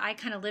at least I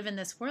kind of live in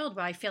this world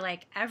where I feel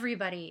like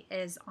everybody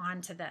is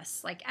onto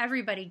this, like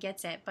everybody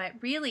gets it. But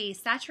really,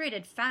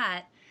 saturated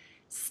fat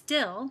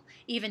still,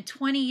 even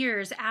 20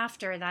 years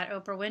after that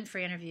Oprah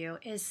Winfrey interview,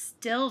 is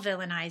still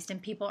villainized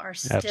and people are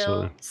still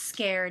Absolutely.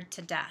 scared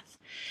to death.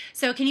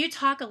 So can you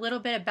talk a little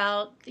bit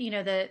about,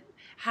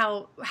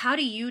 how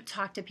do you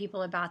talk to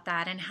people about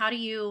that, and how do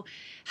you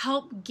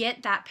help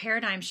get that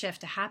paradigm shift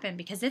to happen?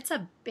 Because it's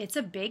a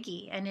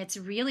biggie and it's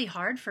really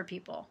hard for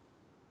people.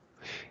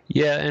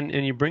 Yeah, and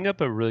you bring up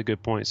a really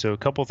good point. So a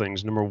couple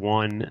things. Number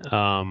one,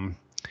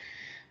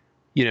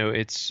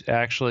 it's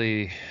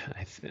actually,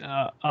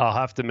 I'll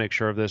have to make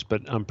sure of this,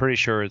 but I'm pretty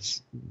sure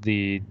it's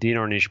the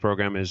DNR niche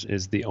program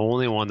is the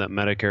only one that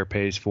Medicare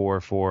pays for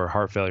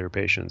heart failure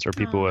patients or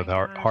people with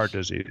heart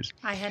disease.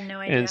 I had no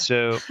idea. And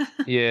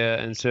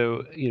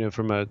so,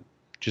 from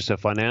just a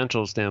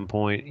financial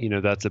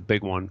standpoint, that's a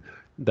big one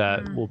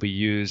that will be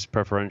used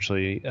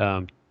preferentially,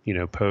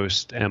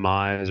 post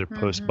MIs or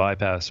post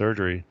bypass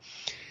surgery.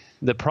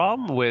 The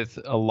problem with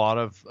a lot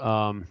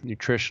of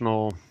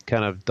nutritional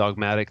kind of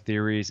dogmatic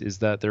theories is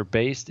that they're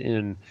based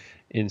in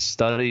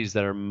studies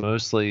that are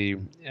mostly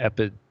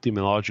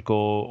epidemiological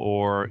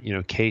or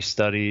case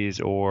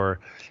studies, or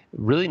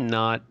really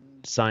not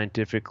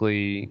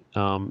scientifically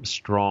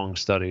strong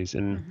studies.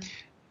 And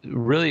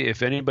really,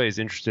 if anybody's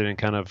interested in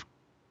kind of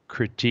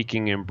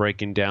critiquing and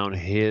breaking down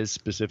his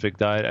specific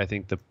diet, I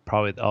think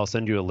I'll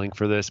send you a link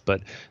for this,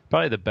 but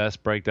probably the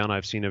best breakdown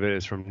I've seen of it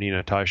is from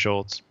Nina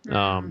Teicholz,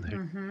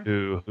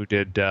 who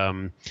did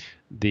the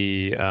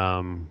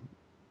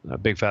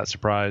Big Fat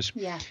Surprise.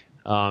 Yeah.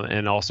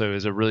 And also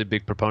is a really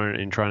big proponent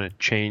in trying to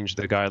change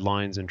the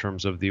guidelines in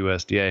terms of the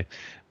USDA.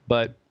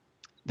 But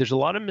there's a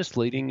lot of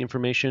misleading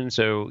information.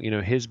 So,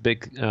 his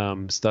big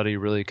study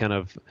really kind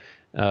of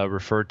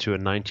referred to a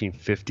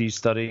 1950s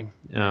study,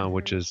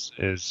 which is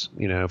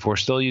if we're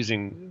still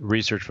using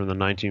research from the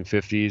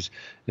 1950s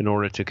in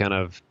order to kind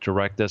of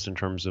direct us in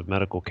terms of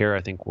medical care,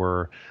 I think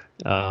we're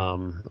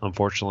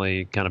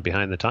unfortunately kind of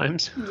behind the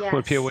times. Yes.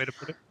 Would be a way to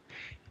put it.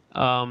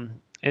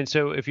 And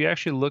so if you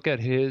actually look at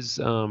his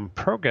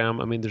program,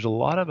 I mean, there's a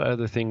lot of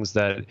other things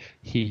that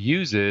he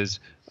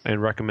uses and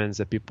recommends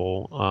that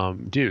people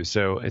do.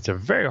 So it's a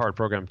very hard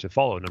program to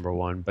follow, number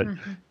one. But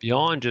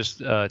beyond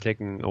just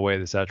taking away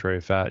the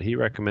saturated fat, he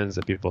recommends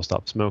that people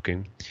stop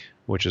smoking,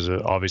 which is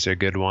obviously a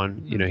good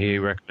one. He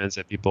recommends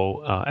that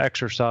people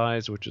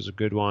exercise, which is a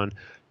good one.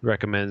 He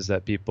recommends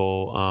that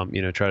people,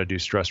 try to do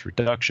stress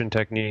reduction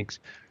techniques.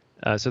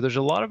 So there's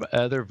a lot of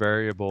other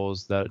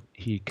variables that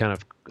he kind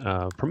of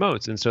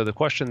promotes. And so the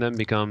question then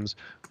becomes,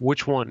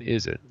 which one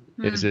is it?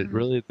 Is it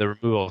really the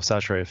removal of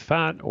saturated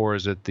fat, or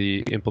is it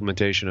the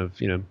implementation of,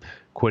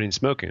 quitting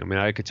smoking? I mean,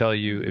 I could tell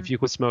you if you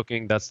quit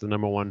smoking, that's the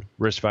number one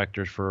risk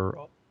factor for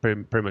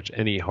pretty much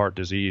any heart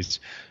disease,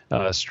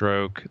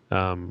 stroke.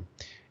 And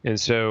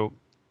so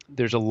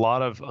there's a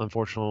lot of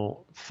unfortunate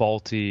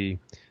faulty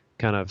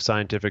kind of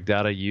scientific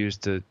data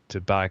used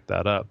to back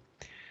that up.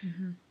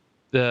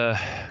 The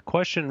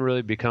question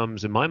really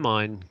becomes, in my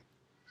mind,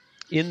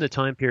 in the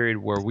time period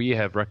where we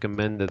have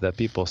recommended that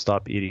people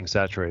stop eating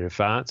saturated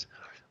fats,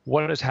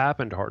 what has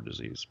happened to heart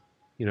disease?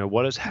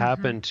 What has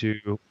happened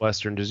to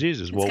Western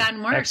diseases? It's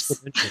gotten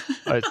worse.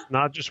 It's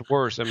not just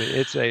worse. I mean,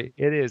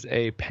 it is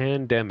a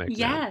pandemic.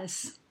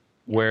 Yes.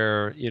 Now,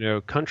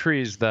 where,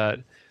 countries that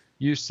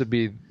used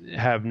to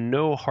have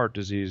no heart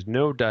disease,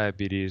 no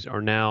diabetes,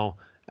 are now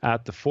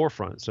at the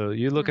forefront. So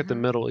you look at the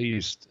Middle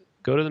East,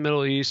 go to the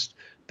Middle East.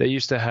 They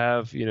used to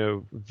have,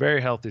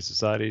 very healthy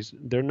societies.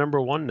 They're number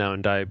one now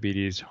in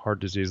diabetes, heart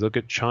disease. Look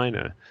at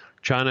China.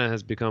 China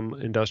has become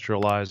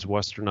industrialized,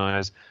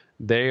 westernized.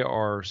 They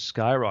are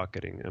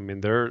skyrocketing. I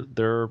mean,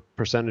 their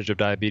percentage of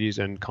diabetes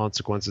and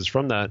consequences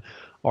from that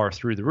are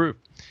through the roof.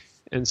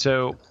 And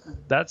so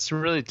that's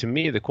really, to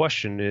me, the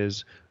question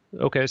is,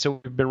 okay,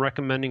 so we've been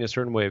recommending a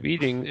certain way of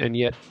eating, and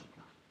yet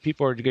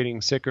people are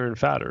getting sicker and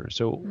fatter.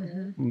 So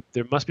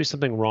there must be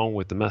something wrong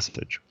with the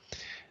message.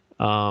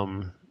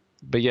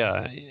 But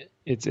yeah,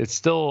 it's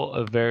still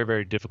a very,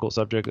 very difficult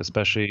subject,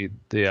 especially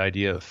the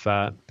idea of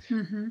fat.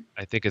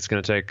 I think it's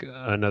going to take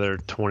another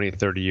 20,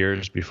 30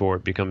 years before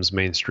it becomes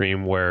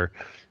mainstream, where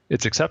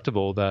it's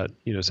acceptable that,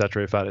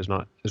 saturated fat is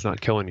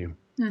not killing you.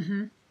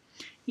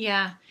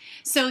 Yeah.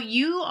 So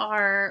you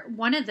are,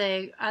 one of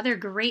the other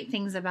great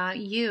things about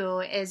you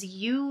is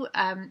you,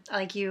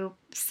 like you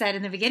said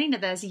in the beginning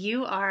of this,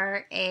 you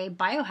are a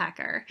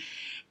biohacker,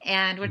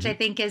 and which I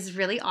think is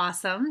really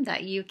awesome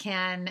that you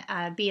can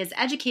be as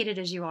educated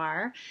as you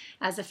are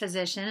as a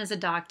physician, as a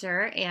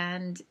doctor,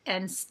 and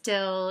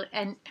still,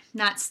 and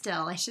not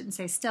still, I shouldn't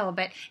say still,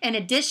 but in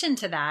addition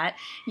to that,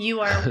 you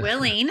are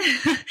willing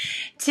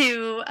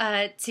to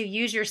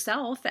use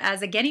yourself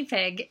as a guinea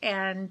pig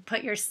and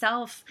put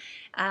yourself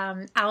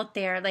out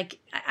there. Like,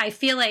 I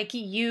feel like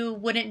you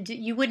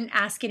wouldn't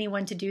ask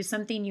anyone to do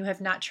something you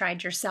have not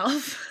tried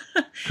yourself.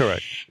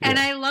 Correct. And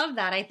I love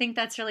that. I think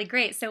that's really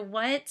great. So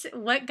what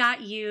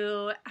got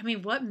you, I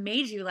mean, what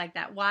made you like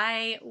that?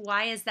 Why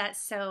is that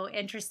so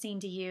interesting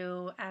to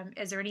you?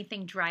 Is there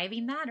anything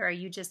driving that, or are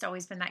you just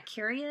always been that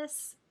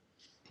curious?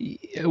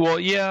 Well,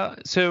 yeah.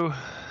 So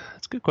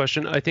that's a good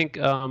question. I think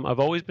I've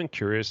always been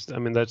curious. I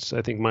mean, that's,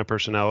 I think, my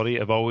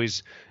personality. I've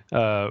always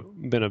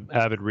been an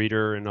avid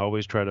reader and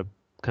always try to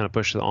kind of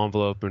push the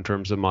envelope in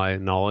terms of my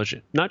knowledge,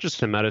 not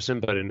just in medicine,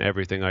 but in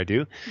everything I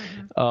do.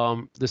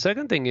 The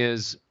second thing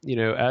is,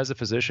 as a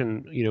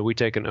physician, we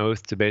take an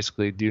oath to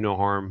basically do no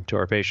harm to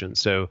our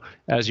patients. So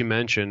as you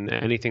mentioned,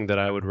 anything that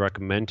I would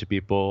recommend to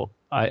people,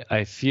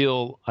 I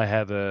feel I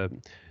have a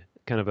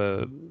kind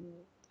of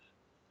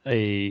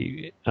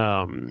I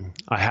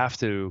have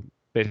to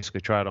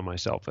basically try it on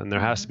myself, and there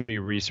has to be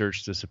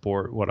research to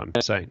support what I'm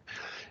saying,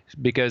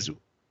 because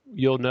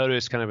you'll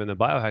notice kind of in the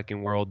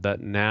biohacking world that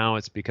now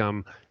it's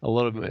become a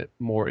little bit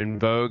more in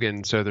vogue.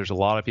 And so there's a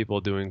lot of people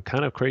doing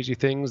kind of crazy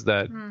things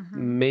that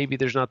maybe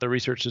there's not the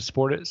research to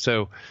support it.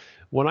 So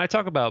when I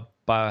talk about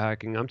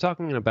biohacking, I'm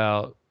talking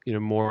about,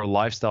 more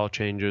lifestyle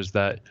changes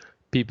that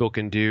people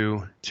can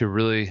do to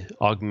really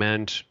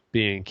augment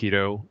being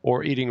keto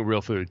or eating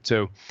real food.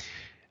 So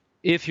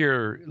if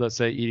you're, let's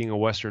say, eating a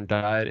Western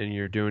diet and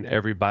you're doing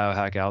every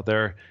biohack out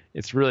there,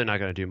 it's really not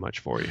going to do much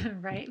for you.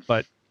 Right.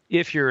 But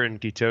if you're in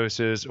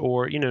ketosis,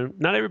 or,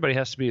 not everybody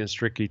has to be in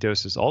strict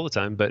ketosis all the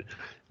time, but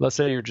let's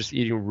say you're just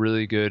eating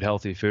really good,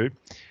 healthy food,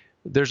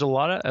 there's a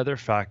lot of other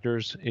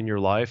factors in your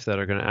life that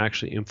are going to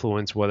actually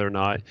influence whether or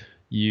not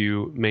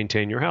you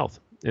maintain your health.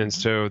 And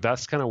so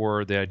that's kind of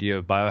where the idea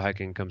of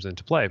biohacking comes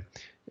into play.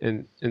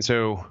 And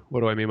so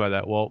what do I mean by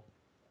that? Well,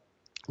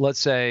 let's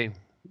say,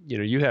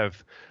 you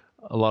have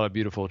a lot of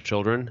beautiful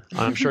children.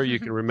 I'm sure you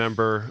can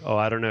remember,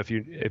 I don't know if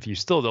you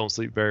still don't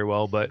sleep very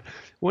well, but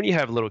when you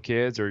have little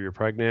kids or you're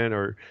pregnant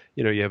or,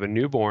 you have a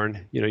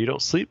newborn, you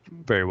don't sleep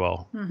very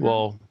well.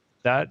 Well,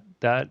 that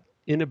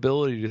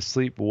inability to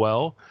sleep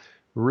well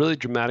really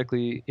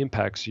dramatically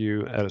impacts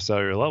you at a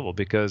cellular level,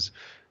 because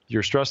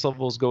your stress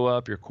levels go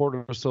up, your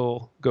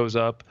cortisol goes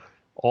up.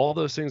 All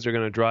those things are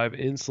going to drive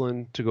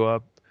insulin to go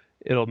up.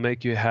 It'll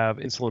make you have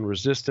insulin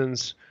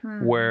resistance,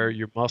 where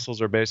your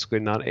muscles are basically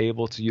not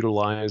able to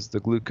utilize the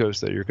glucose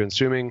that you're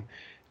consuming.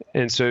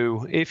 And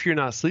so if you're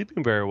not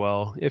sleeping very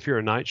well, if you're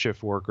a night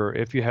shift worker,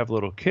 if you have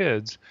little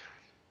kids,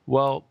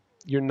 well,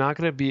 you're not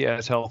going to be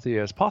as healthy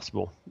as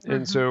possible.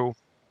 And so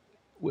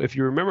if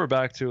you remember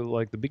back to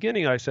like the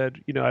beginning, I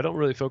said, I don't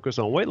really focus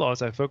on weight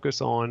loss. I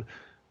focus on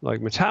like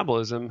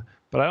metabolism,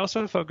 but I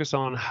also focus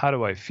on how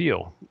do I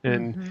feel.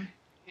 And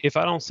if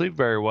I don't sleep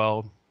very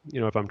well,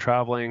 if I'm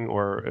traveling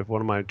or if one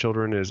of my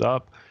children is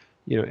up,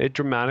 it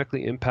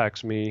dramatically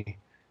impacts me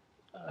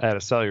at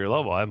a cellular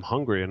level. I'm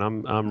hungry, and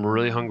I'm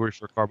really hungry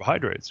for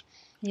carbohydrates.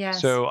 Yes.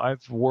 So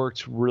I've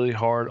worked really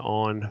hard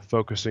on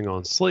focusing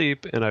on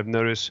sleep, and I've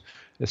noticed,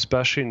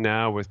 especially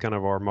now with kind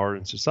of our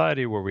modern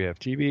society where we have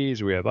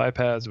TVs, we have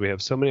iPads, we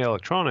have so many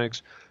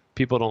electronics,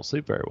 people don't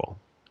sleep very well.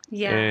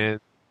 Yeah.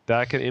 And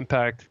that can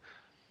impact,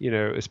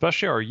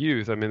 especially our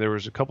youth. I mean, there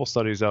was a couple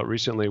studies out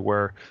recently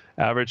where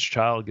average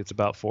child gets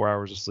about 4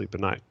 hours of sleep a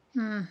night,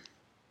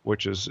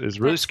 which is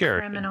really scary.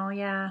 Criminal,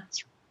 yeah.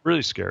 It's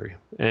really scary.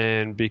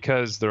 And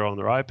because they're on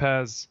their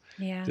iPads,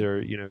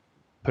 they're,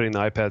 putting the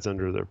iPads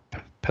under their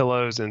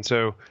pillows. And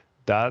so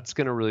that's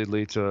going to really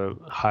lead to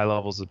high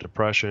levels of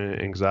depression,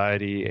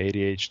 anxiety,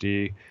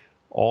 ADHD,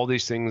 all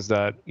these things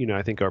that,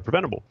 I think are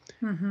preventable.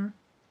 And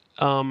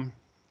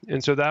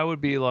so that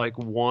would be like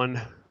one,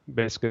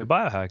 basically a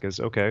biohack is,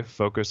 okay,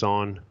 focus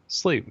on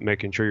sleep,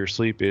 making sure your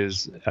sleep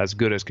is as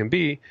good as can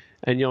be.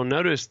 And you'll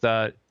notice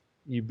that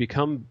you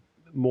become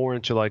more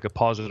into like a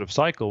positive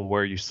cycle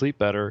where you sleep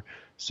better,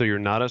 so you're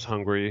not as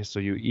hungry, so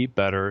you eat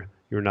better,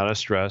 you're not as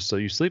stressed, so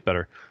you sleep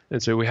better.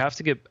 And so we have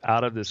to get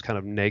out of this kind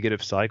of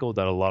negative cycle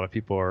that a lot of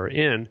people are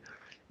in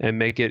and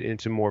make it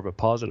into more of a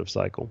positive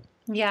cycle.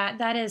 Yeah,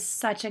 that is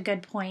such a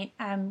good point.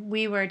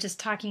 We were just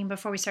talking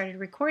before we started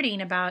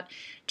recording about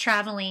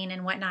traveling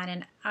and whatnot,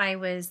 and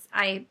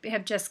I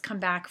have just come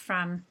back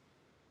from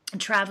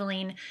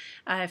traveling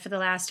for the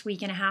last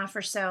week and a half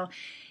or so,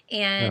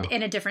 and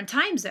in a different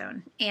time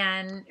zone.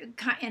 And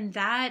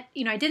that,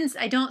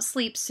 I don't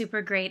sleep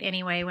super great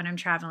anyway when I'm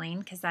traveling,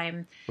 because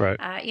I'm,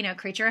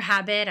 creature of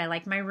habit. I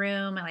like my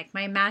room. I like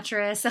my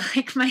mattress. I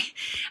like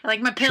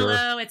my pillow.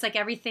 Sure. It's like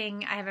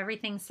everything, I have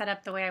everything set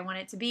up the way I want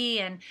it to be,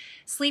 and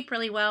sleep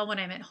really well when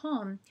I'm at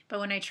home. But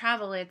when I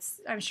travel,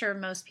 I'm sure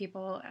most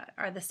people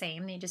are the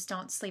same. They just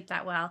don't sleep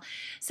that well.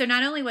 So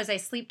not only was I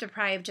sleep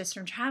deprived just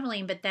from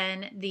traveling, but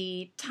then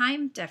the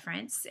time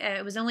difference,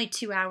 it was only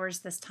 2 hours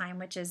this time,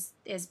 which is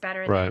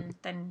better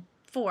than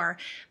 4,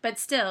 but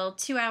still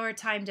 2-hour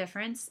time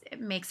difference, it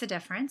makes a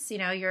difference.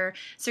 Your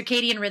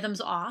circadian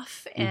rhythm's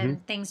off,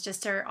 and things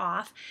just are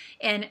off,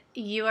 and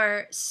you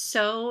are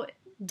so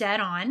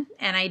dead on.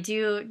 And I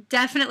do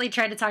definitely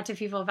try to talk to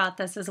people about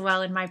this as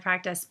well in my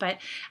practice, but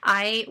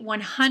I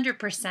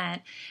 100%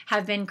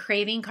 have been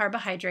craving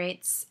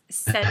carbohydrates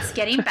since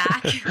getting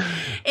back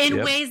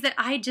in ways that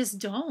I just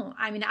don't.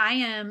 I mean, I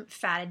am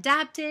fat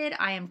adapted.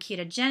 I am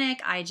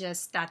ketogenic.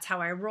 That's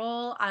how I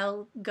roll.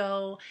 I'll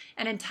go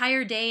an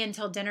entire day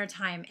until dinner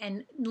time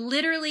and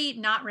literally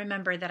not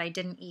remember that I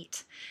didn't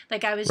eat.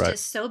 Like, I was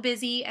just so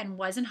busy and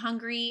wasn't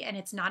hungry, and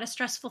it's not a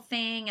stressful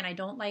thing. And I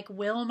don't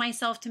will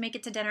myself to make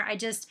it to dinner. I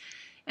just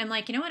am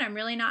like, you know what? I'm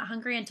really not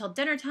hungry until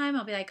dinner time.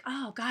 I'll be like,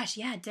 oh gosh,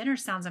 yeah, dinner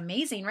sounds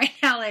amazing right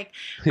now. Like,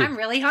 I'm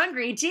really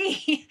hungry.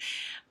 Gee.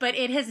 But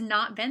it has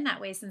not been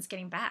that way since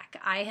getting back.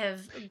 I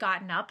have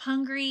gotten up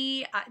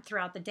hungry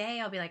throughout the day.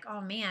 I'll be like, oh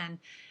man,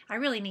 I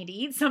really need to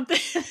eat something.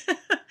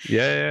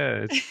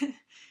 Yeah.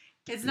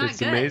 It's not good.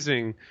 It's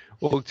amazing.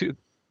 Well,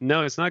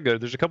 no, it's not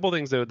good. There's a couple of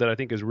things that I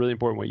think is really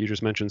important, what you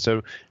just mentioned.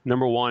 So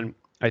number one,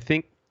 I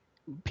think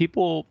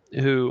people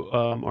who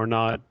are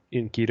not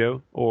in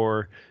keto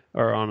or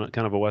are on a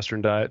kind of a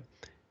Western diet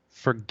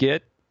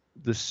forget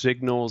the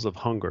signals of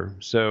hunger.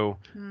 So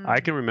I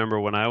can remember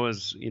when I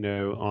was,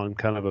 on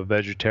kind of a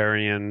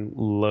vegetarian,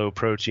 low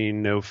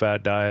protein, no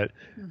fat diet,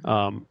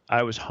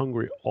 I was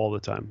hungry all the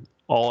time.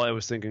 All I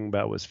was thinking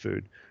about was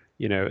food.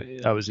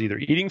 I was either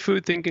eating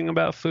food, thinking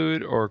about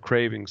food, or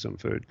craving some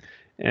food.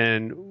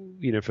 And,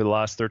 for the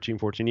last 13,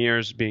 14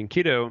 years being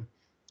keto,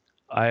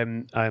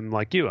 I'm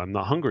like you, I'm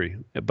not hungry.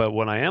 But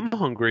when I am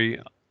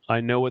hungry, I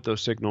know what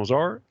those signals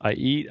are. I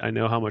eat, I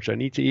know how much I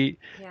need to eat,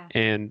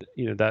 and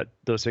that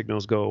those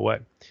signals go away.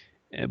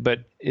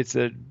 But it's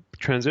a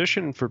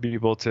transition for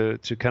people to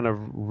kind of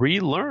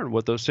relearn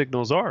what those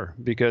signals are,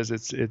 because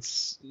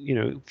it's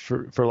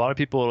for a lot of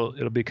people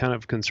it'll be kind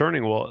of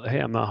concerning. Well, hey,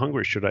 I'm not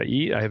hungry. Should I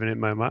eat? I haven't hit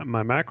my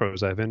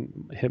macros. I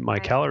haven't hit my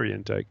calorie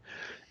intake.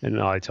 And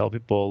I tell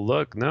people,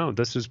 look, no,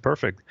 this is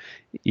perfect.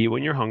 Eat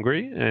when you're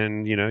hungry,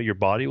 and your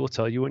body will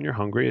tell you when you're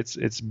hungry.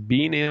 It's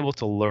being able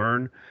to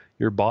learn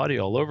your body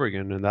all over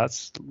again, and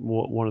that's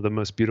one of the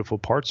most beautiful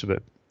parts of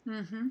it.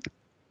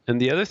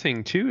 And the other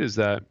thing too is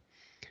that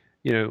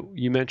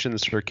you mentioned the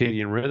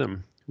circadian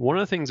rhythm. One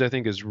of the things I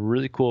think is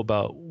really cool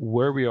about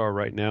where we are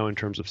right now in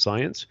terms of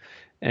science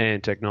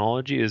and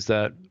technology is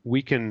that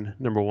we can,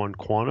 number one,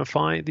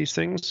 quantify these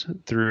things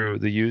through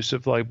the use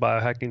of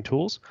biohacking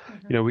tools.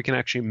 We can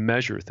actually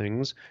measure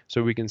things,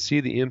 so we can see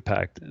the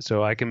impact.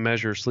 So I can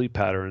measure sleep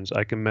patterns.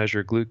 I can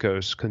measure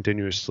glucose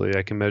continuously.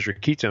 I can measure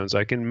ketones.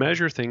 I can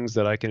measure things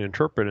that I can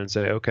interpret and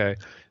say, okay,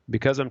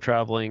 because I'm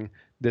traveling,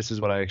 this is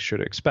what I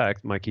should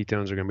expect. My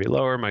ketones are going to be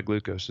lower. My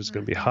glucose is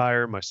going to be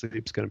higher. My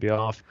sleep's going to be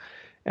off.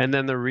 And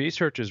then the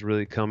research is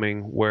really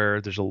coming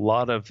where there's a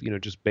lot of,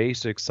 just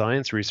basic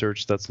science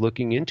research that's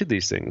looking into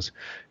these things,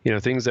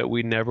 things that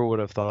we never would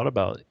have thought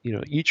about.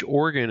 Each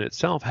organ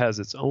itself has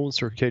its own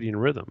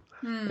circadian rhythm.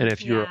 And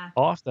if you're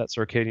off that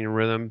circadian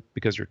rhythm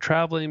because you're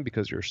traveling,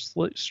 because you're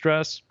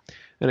stressed,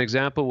 an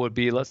example would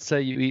be, let's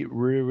say you eat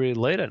really, really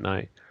late at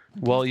night.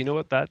 Well, you know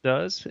what that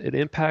does? It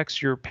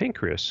impacts your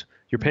pancreas.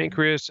 Your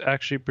pancreas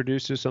actually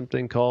produces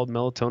something called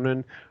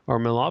melatonin or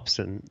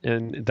melopsin,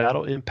 and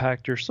that'll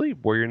impact your sleep,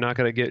 where you're not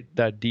going to get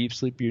that deep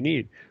sleep you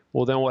need.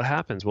 Well, then what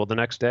happens? Well, the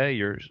next day,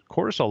 your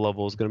cortisol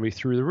level is going to be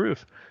through the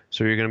roof.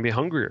 So you're going to be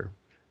hungrier,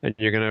 and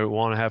you're going to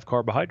want to have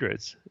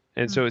carbohydrates.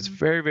 And so it's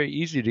very, very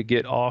easy to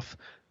get off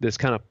this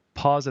kind of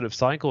positive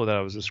cycle that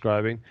I was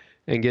describing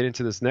and get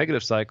into this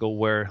negative cycle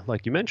where,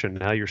 like you mentioned,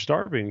 now you're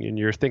starving and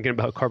you're thinking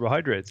about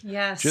carbohydrates.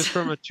 Yes. Just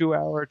from a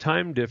 2-hour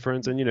time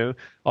difference. And,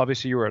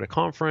 obviously you were at a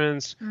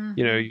conference,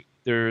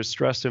 there's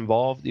stress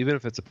involved. Even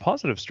if it's a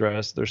positive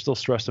stress, there's still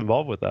stress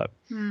involved with that.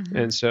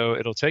 And so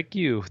it'll take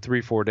you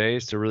 3-4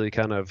 days to really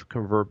kind of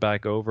convert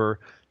back over,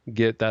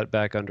 get that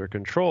back under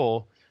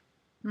control.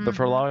 But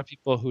for a lot of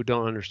people who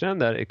don't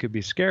understand that, it could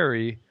be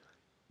scary.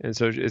 And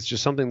so it's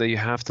just something that you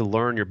have to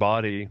learn your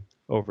body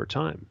over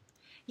time.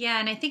 Yeah,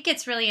 and I think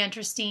it's really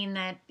interesting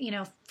that,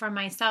 for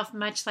myself,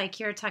 much like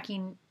you're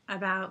talking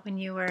about when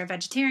you were a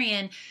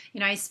vegetarian,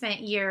 I spent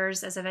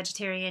years as a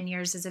vegetarian,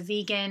 years as a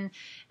vegan,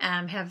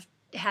 have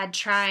had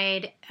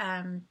tried,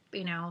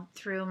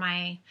 through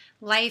my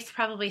life,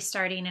 probably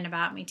starting in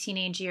about my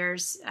teenage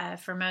years,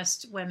 for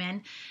most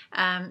women,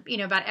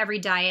 about every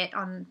diet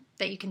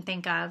that you can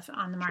think of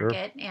on the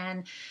market.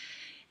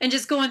 and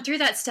just going through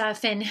that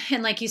stuff. And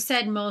like you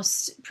said,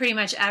 pretty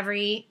much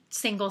every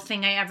single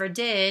thing I ever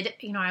did,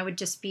 I would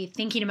just be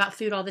thinking about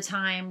food all the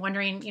time,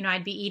 wondering,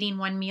 I'd be eating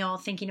one meal,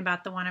 thinking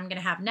about the one I'm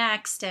going to have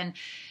next. And,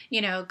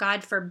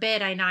 God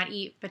forbid I not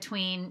eat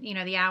between,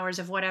 the hours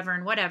of whatever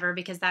and whatever,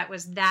 because that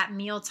was that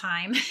meal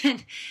time.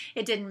 And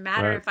it didn't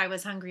matter if I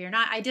was hungry or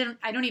not. I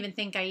don't even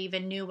think I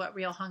even knew what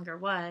real hunger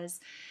was.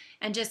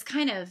 And just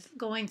kind of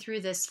going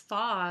through this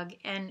fog.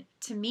 And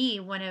to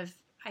me,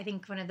 I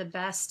think one of the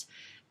best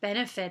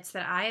benefits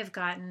that I have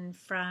gotten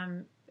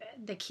from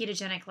the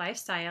ketogenic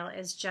lifestyle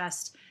is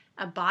just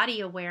a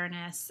body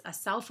awareness, a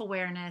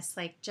self-awareness,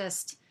 like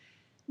just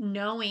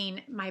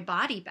knowing my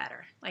body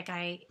better. Like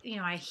I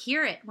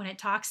hear it when it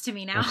talks to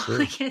me now.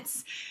 Like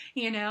it's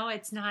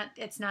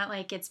not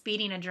like it's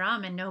beating a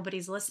drum and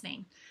nobody's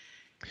listening.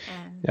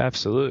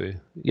 Absolutely.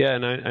 Yeah.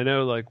 And I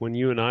know, like, when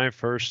you and I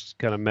first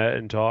kind of met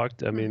and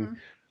talked, I mean,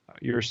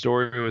 your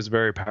story was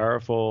very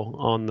powerful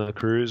on the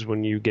cruise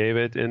when you gave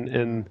it.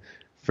 And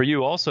for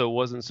you also, it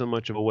wasn't so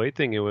much of a weight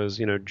thing. It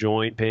was,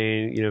 joint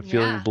pain,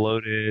 feeling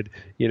bloated,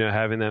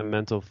 having that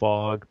mental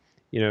fog,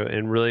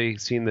 and really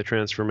seeing the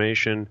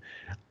transformation.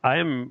 I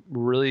am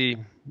really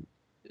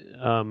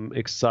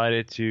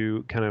excited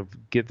to kind of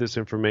get this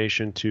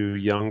information to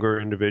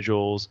younger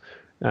individuals.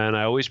 And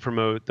I always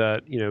promote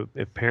that,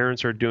 if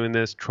parents are doing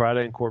this, try to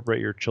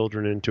incorporate your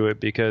children into it,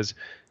 because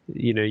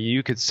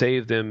you could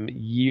save them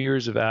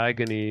years of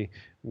agony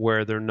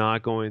where they're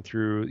not going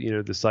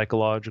through, the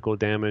psychological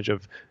damage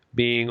of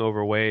being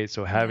overweight.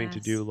 So having to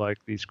do like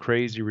these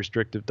crazy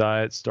restrictive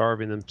diets,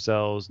 starving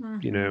themselves,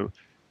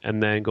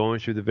 and then going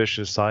through the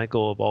vicious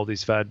cycle of all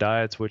these fad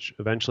diets, which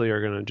eventually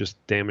are going to just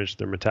damage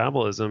their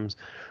metabolisms,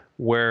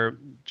 where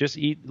just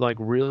eat like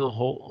real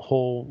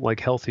whole like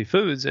healthy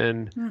foods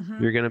and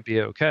you're going to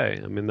be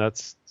okay. I mean,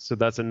 that's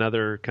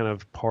another kind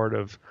of part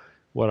of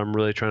what I'm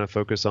really trying to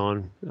focus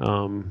on,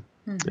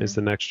 is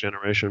the next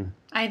generation.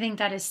 I think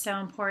that is so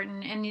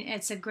important, and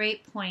it's a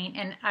great point.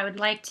 And I would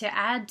like to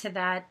add to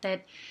that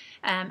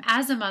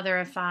as a mother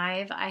of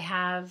 5, I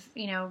have,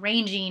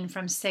 ranging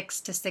from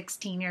 6 to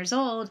 16 years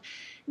old,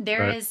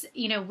 there is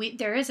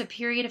a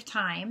period of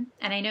time,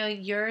 and I know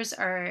yours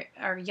are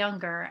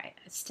younger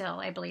still,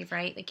 I believe,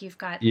 right? Like you've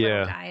got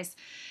little guys.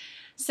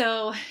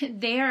 So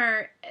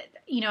they're,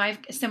 my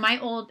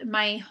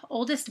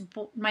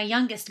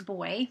youngest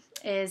boy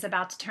is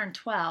about to turn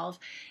 12,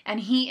 and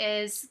he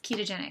is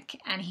ketogenic,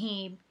 and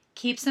he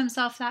keeps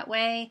himself that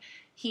way.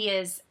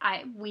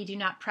 We do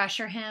not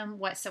pressure him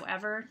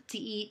whatsoever to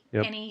eat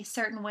any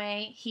certain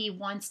way. He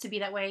wants to be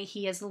that way.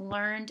 He has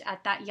learned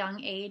at that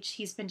young age.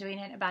 He's been doing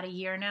it about a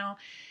year now,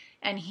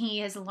 and he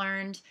has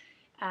learned.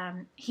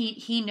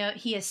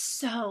 He is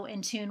so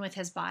in tune with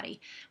his body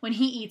when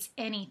he eats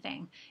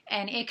anything,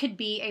 and it could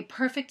be a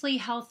perfectly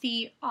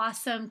healthy,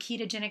 awesome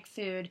ketogenic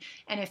food.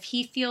 And if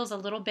he feels a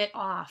little bit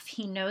off,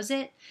 he knows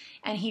it,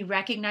 and he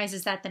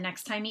recognizes that the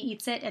next time he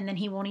eats it, and then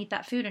he won't eat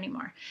that food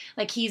anymore.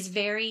 Like he's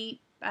very,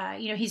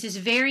 he's just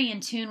very in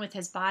tune with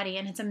his body,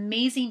 and it's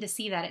amazing to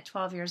see that at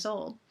 12 years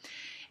old.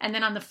 And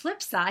then on the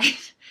flip side,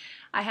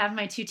 I have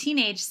my 2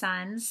 teenage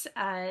sons.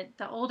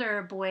 The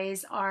older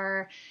boys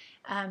are.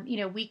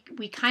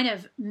 We kind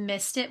of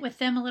missed it with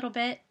them a little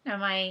bit. Now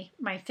my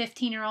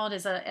 15-year-old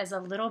is a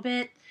little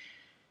bit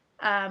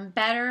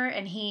better,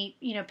 and he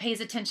pays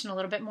attention a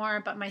little bit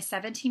more. But my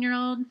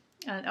 17-year-old,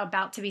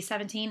 about to be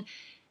 17,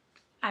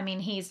 I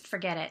mean,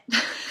 forget it.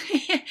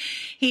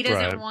 He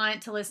doesn't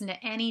want to listen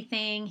to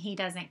anything. He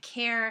doesn't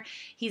care.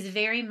 He's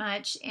very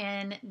much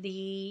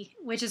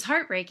which is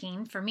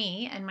heartbreaking for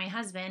me and my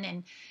husband.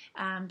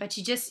 And, but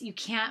you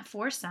can't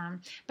force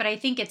them. But I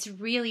think it's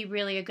really,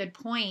 really a good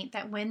point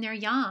that when they're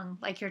young,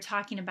 like you're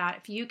talking about,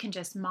 if you can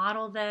just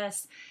model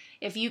this,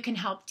 if you can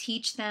help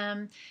teach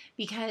them,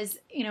 because,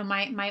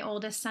 my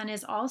oldest son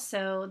is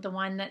also the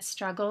one that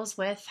struggles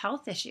with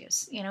health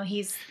issues.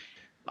 He's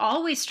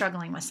always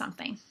struggling with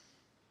something.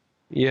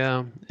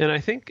 Yeah. And I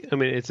think,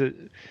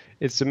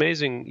 it's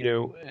amazing,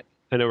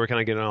 I know we're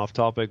kind of getting off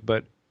topic,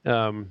 but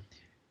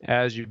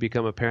as you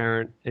become a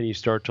parent and you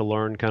start to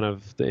learn kind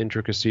of the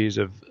intricacies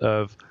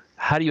of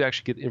how do you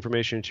actually get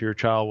information to your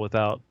child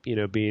without,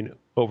 being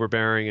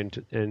overbearing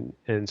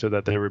and so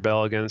that they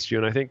rebel against you.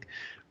 And I think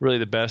really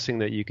the best thing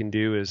that you can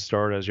do is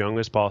start as young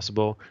as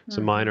possible.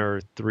 So mine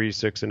are 3,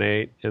 6, and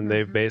 8, and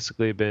they've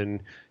basically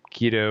been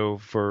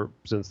keto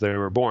since they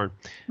were born.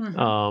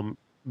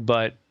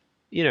 But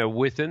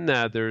within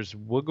that, there's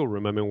wiggle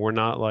room. I mean, we're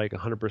not like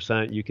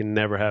 100%, you can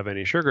never have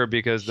any sugar,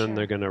 because then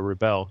they're going to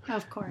rebel.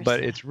 Of course.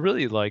 But it's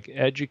really like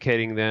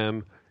educating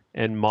them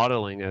and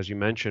modeling, as you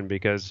mentioned,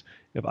 because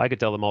if I could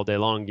tell them all day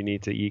long, you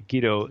need to eat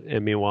keto,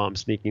 and meanwhile I'm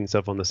sneaking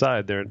stuff on the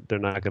side, they're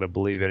not going to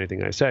believe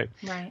anything I say.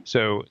 Right.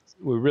 So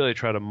we really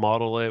try to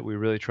model it. We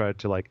really try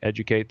to like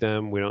educate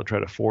them. We don't try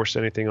to force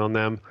anything on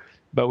them.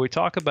 But we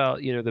talk about,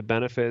 the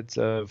benefits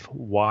of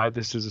why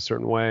this is a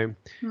certain way,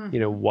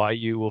 why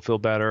you will feel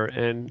better.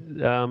 And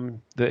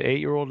the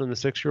 8-year-old and the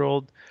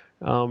 6-year-old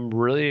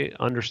really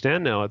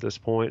understand now at this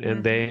point.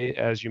 And they,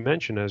 as you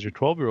mentioned, as your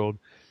 12-year-old,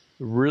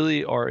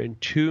 really are in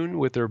tune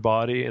with their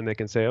body, and they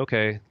can say,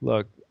 okay,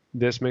 look,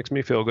 this makes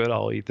me feel good,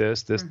 I'll eat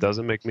this. This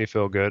doesn't make me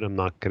feel good, I'm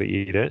not going to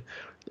eat it.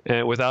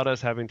 And without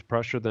us having to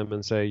pressure them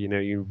and say,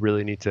 you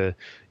really need to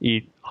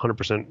eat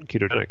 100%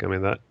 ketogenic. I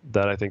mean,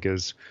 that I think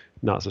is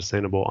not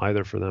sustainable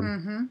either for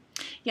them.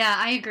 Yeah,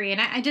 I agree. And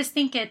I just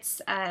think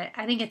it's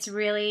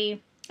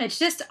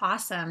just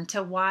awesome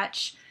to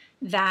watch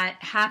that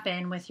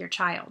happen with your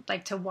child,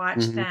 like to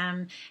watch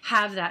them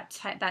have that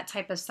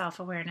type of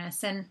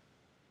self-awareness. And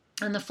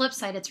on the flip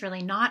side, it's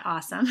really not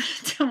awesome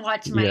to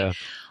watch my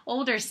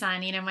older son.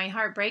 My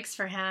heart breaks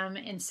for him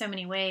in so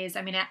many ways.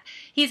 I mean,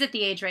 he's at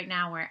the age right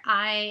now where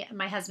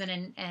my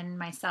husband and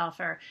myself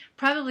are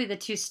probably the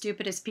two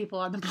stupidest people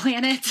on the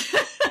planet.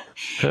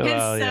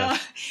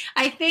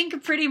 I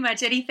think pretty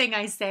much anything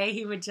I say,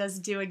 he would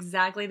just do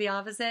exactly the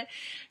opposite.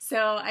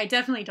 So I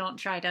definitely don't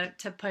try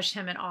to push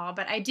him at all.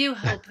 But I do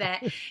hope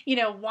that,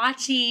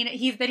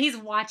 he's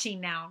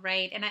watching now,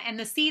 right? And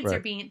the seeds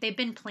they've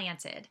been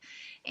planted.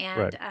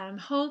 And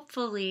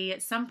hopefully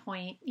at some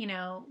point,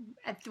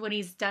 when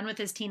he's done with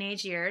his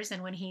teenage years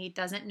and when he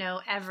doesn't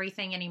know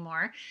everything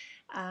anymore,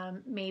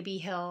 maybe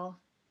he'll,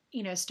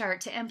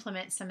 start to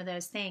implement some of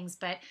those things.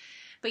 But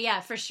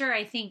yeah, for sure,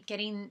 I think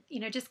getting,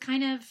 just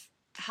kind of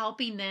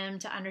helping them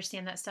to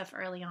understand that stuff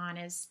early on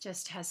has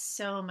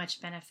so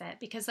much benefit.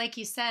 Because like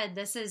you said,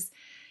 this is,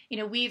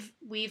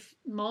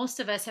 most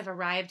of us have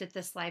arrived at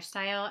this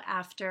lifestyle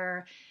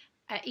after,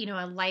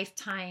 a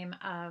lifetime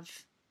of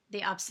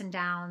the ups and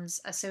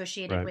downs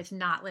associated with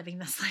not living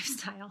this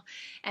lifestyle.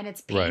 And it's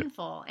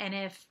painful. And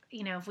if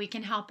we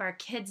can help our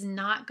kids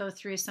not go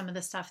through some of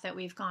the stuff that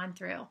we've gone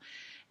through,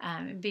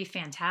 it'd be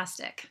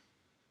fantastic.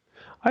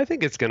 I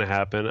think it's going to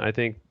happen. I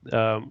think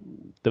the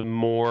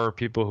more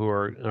people who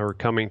are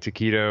coming to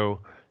keto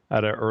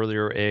at an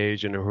earlier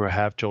age and who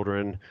have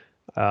children,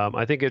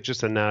 I think it's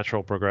just a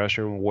natural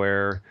progression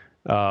where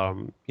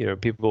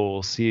people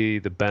will see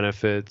the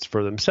benefits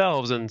for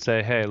themselves and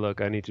say, hey, look,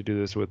 I need to do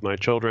this with my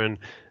children.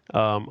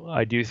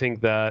 I do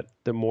think that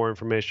the more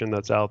information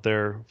that's out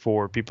there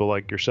for people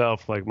like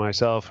yourself, like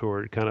myself, who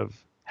are kind of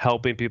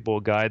helping people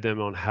guide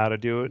them on how to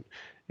do it,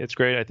 it's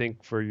great. I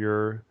think for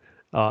your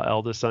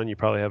eldest son, you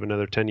probably have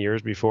another 10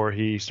 years before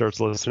he starts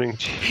listening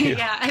to you.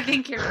 Yeah, I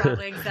think you're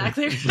probably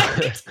exactly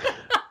right.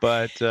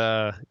 But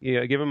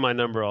give him my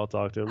number. I'll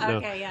talk to him.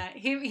 Okay, yeah,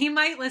 he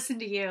might listen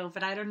to you,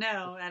 but I don't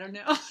know. I don't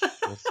know.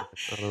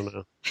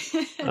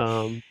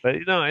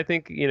 But I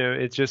think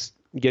it's just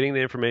getting the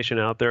information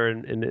out there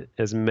in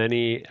as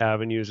many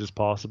avenues as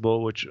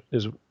possible, which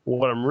is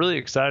what I'm really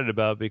excited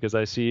about, because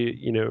I see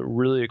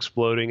really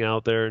exploding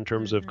out there in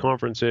terms of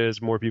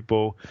conferences, more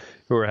people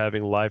who are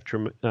having life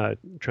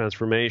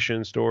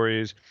transformation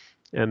stories,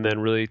 and then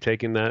really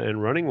taking that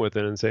and running with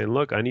it and saying,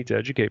 look, I need to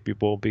educate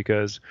people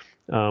because,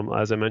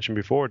 as I mentioned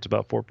before, it's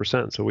about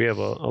 4%. So we have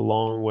a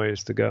long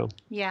ways to go.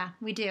 Yeah,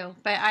 we do.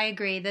 But I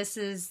agree.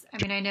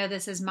 I know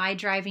this is my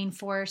driving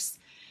force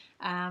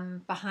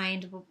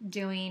behind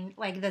doing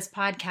like this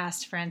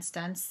podcast, for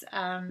instance,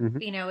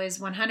 is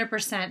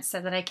 100% so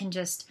that I can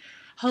just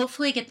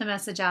hopefully get the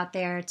message out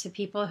there to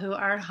people who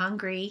are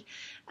hungry,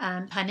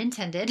 pun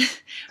intended,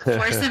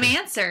 for some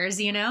answers.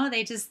 They know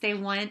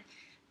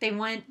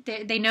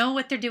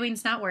what they're doing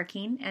is not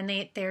working,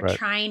 and they're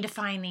trying to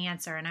find the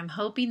answer. And I'm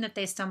hoping that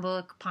they stumble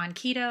upon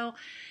keto,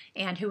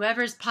 and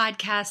whoever's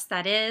podcast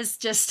that is,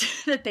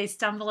 just that they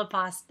stumble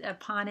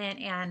upon it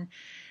and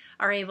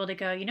are able to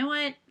go,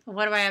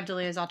 what do I have to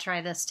lose? I'll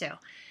try this too.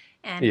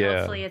 And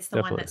hopefully it's the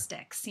one that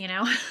sticks,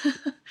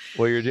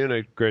 Well, you're doing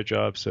a great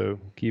job, so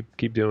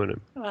keep doing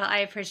it. Well, I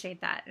appreciate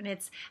that. And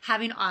it's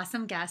having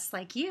awesome guests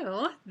like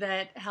you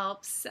that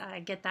helps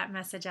get that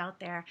message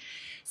out there.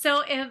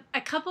 So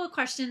a couple of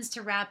questions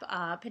to wrap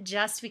up,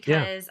 just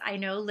because I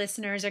know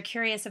listeners are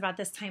curious about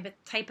this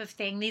type of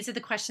thing. These are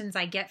the questions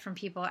I get from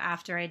people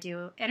after I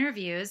do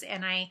interviews,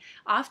 and I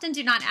often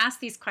do not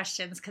ask these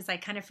questions because I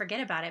kind of forget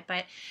about it.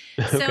 But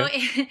so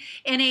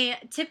in a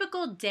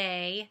typical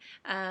day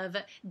of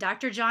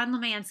Dr. John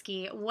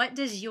Limansky, what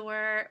does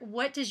your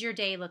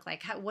day look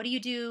like? What do you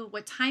do?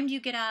 What time do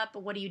you get up?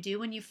 What do you do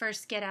when you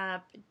first get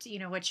up?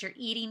 What's your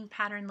eating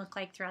pattern look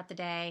like throughout the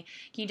day?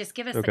 Can you just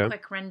give us a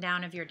quick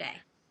rundown of your day?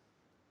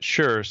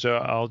 Sure. So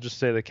I'll just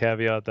say the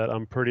caveat that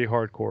I'm pretty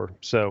hardcore.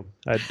 So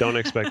I don't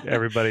expect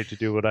everybody to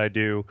do what I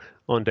do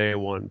on day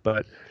one.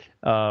 But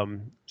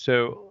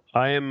so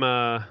I am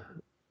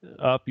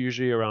up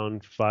usually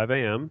around 5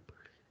 a.m.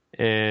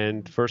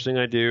 And first thing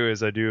I do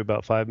is I do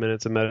about 5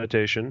 minutes of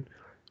meditation,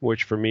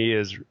 which for me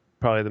is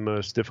probably the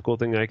most difficult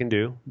thing I can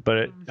do.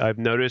 But I've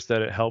noticed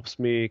that it helps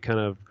me kind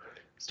of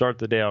start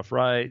the day off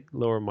right,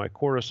 lower my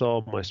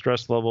cortisol, my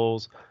stress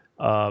levels.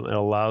 It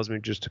allows me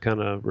just to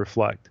kind of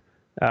reflect.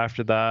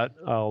 After that,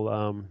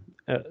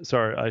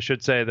 I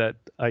should say that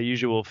I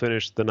usually will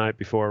finish the night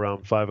before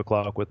around 5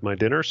 o'clock with my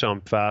dinner. So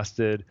I'm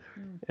fasted.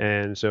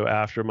 And so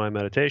after my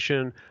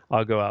meditation,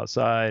 I'll go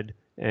outside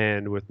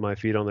and with my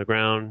feet on the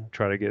ground,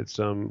 try to get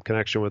some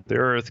connection with the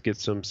earth, get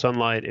some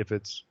sunlight if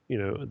it's,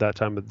 that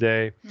time of the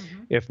day.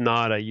 If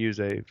not, I use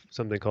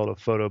something called a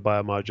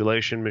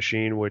photobiomodulation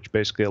machine, which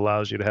basically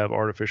allows you to have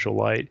artificial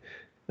light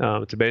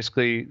to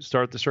basically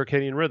start the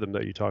circadian rhythm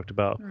that you talked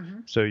about. Mm-hmm.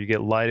 So you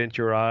get light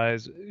into your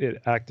eyes.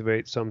 It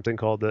activates something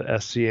called the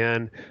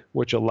SCN,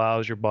 which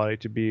allows your body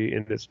to be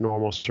in its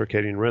normal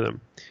circadian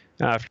rhythm.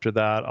 After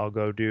that, I'll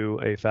go do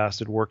a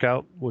fasted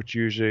workout, which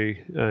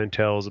usually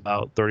entails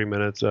about 30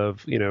 minutes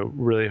of,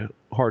 really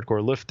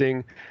hardcore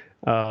lifting.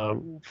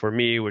 For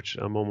me, which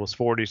I'm almost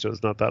 40, so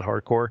it's not that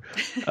hardcore.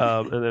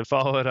 And then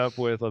follow it up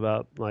with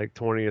about like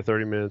 20 or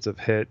 30 minutes of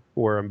HIIT,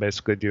 where I'm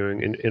basically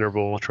doing an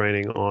interval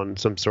training on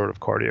some sort of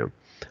cardio.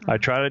 Mm-hmm. I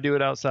try to do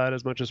it outside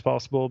as much as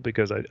possible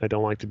because I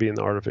don't like to be in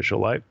the artificial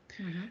light.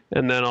 Mm-hmm.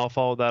 And then I'll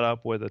follow that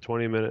up with a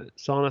 20-minute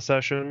sauna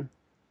session.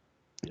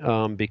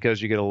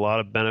 Because you get a lot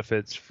of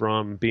benefits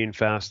from being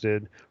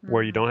fasted,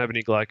 where you don't have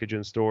any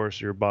glycogen stores,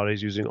 so your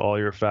body's using all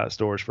your fat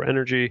stores for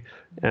energy,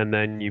 and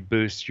then you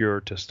boost your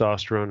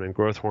testosterone and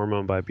growth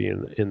hormone by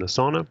being in the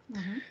sauna.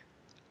 Mm-hmm.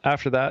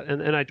 After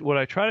that, what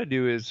I try to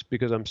do is,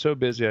 because I'm so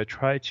busy, I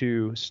try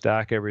to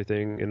stack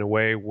everything in a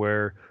way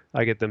where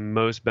I get the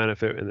most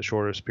benefit in the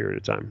shortest period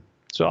of time.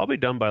 So I'll be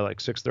done by like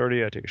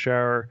 6:30. I take a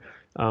shower.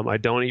 I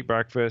don't eat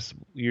breakfast.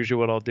 Usually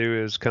what I'll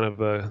do is kind of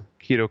a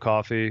keto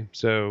coffee.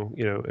 So,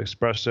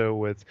 espresso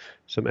with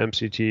some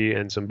MCT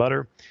and some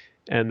butter.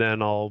 And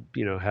then I'll,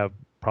 have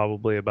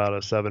probably about a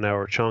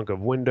 7-hour chunk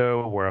of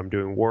window where I'm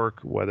doing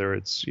work, whether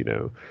it's,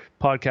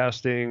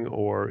 podcasting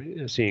or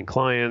seeing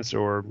clients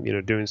or,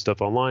 doing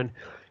stuff online.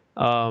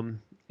 And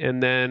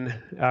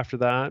then after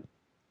that,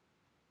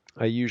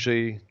 I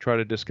usually try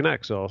to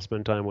disconnect. So I'll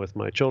spend time with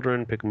my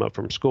children, pick them up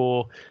from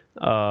school,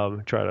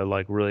 try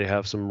to really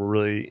have some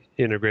really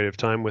integrative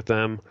time with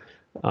them,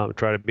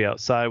 try to be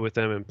outside with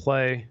them and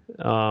play.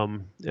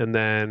 And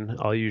then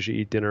I'll usually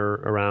eat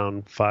dinner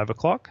around 5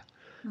 o'clock.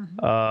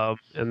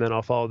 Mm-hmm. And then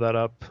I'll follow that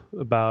up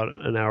about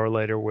an hour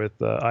later with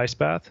the ice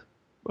bath,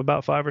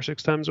 about 5 or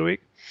 6 times a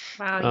week.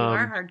 Wow, you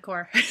are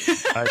hardcore.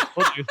 I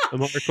told you, I'm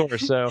hardcore.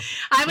 So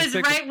I was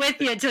right with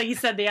you until you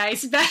said the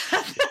ice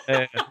bath.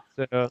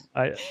 So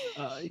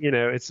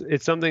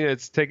it's something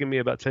that's taken me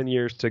about 10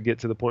 years to get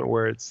to the point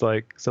where it's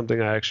like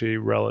something I actually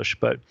relish.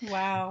 But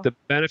wow, the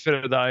benefit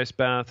of the ice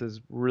bath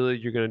is really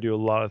you're going to do a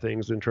lot of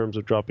things in terms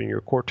of dropping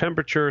your core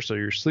temperature, so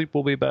your sleep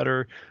will be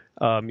better.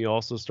 You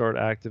also start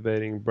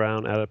activating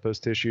brown adipose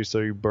tissue, so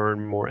you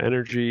burn more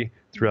energy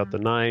throughout the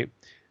night.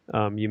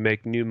 You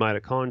make new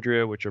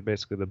mitochondria, which are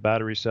basically the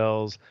battery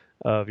cells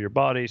of your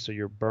body, so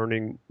you're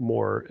burning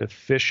more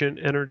efficient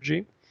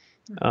energy.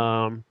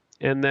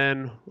 And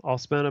then I'll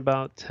spend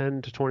about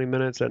 10 to 20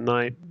 minutes at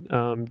night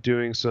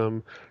doing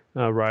some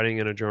writing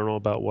in a journal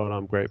about what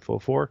I'm grateful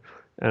for.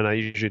 And I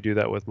usually do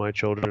that with my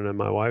children and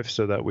my wife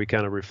so that we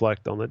kind of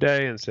reflect on the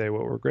day and say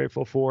what we're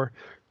grateful for,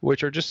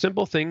 which are just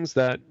simple things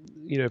that,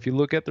 if you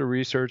look at the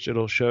research,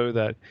 it'll show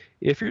that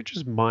if you're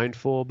just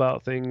mindful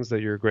about things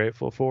that you're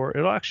grateful for,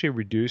 it'll actually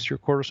reduce your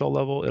cortisol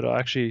level. It'll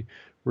actually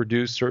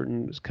reduce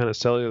certain kind of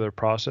cellular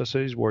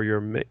processes where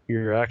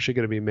you're actually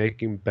going to be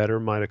making better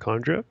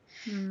mitochondria.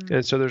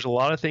 And so there's a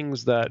lot of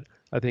things that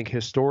I think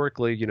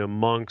historically,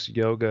 monks,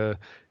 yoga,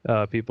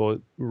 people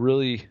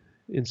really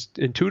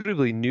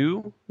intuitively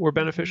knew were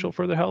beneficial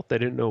for their health. They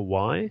didn't know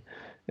why.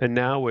 And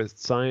now with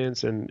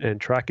science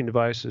and tracking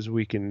devices,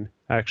 we can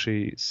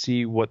actually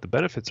see what the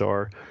benefits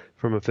are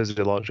from a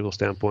physiological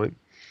standpoint.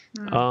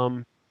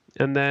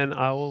 And then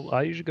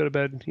I usually go to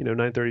bed,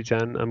 9:30,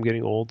 10. I'm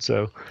getting old,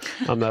 so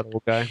I'm that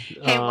old guy.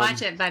 Hey,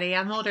 watch it, buddy.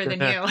 I'm older than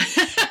you.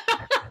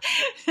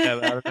 Yeah,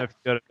 I don't have to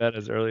go to bed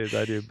as early as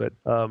I do, but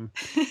I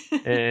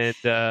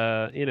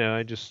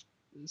just,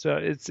 so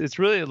it's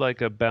really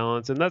like a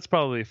balance, and that's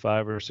probably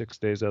 5 or 6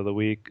 days out of the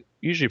week,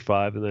 usually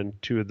 5, and then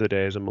 2 of the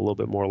days I'm a little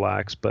bit more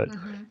lax. But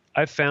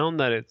I found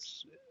that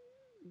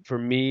for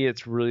me,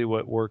 it's really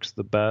what works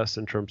the best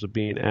in terms of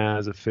being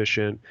as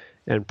efficient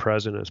and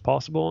present as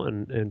possible,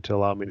 and to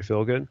allow me to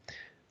feel good.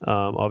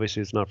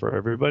 Obviously, it's not for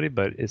everybody,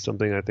 but it's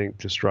something I think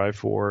to strive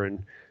for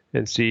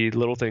and see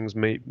little things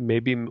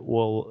maybe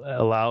will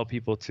allow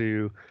people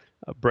to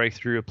break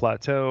through a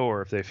plateau,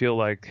 or if they feel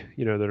like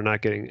they're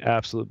not getting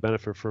absolute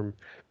benefit from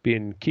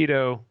being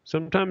keto,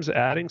 sometimes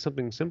adding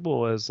something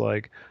simple as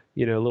like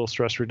a little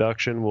stress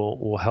reduction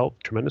will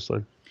help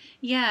tremendously.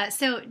 Yeah.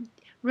 So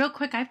real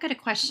quick, I've got a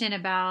question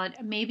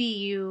about, maybe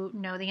you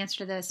know the answer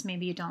to this,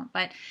 maybe you don't.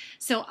 But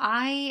so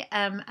I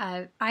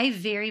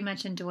very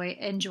much enjoy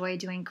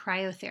doing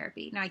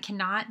cryotherapy. Now I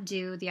cannot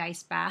do the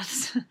ice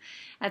baths.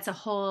 That's a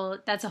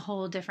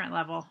whole different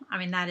level. I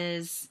mean,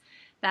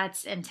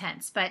 that's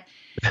intense. But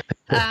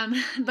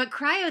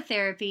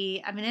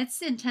cryotherapy, I mean,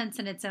 it's intense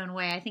in its own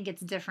way. I think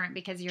it's different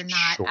because you're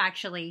not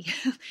actually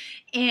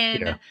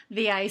in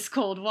the ice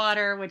cold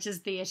water, which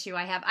is the issue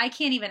I have. I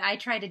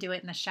try to do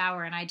it in the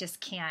shower and I just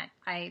can't.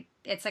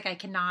 It's like I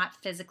cannot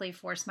physically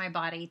force my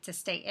body to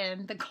stay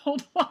in the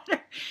cold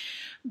water.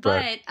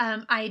 But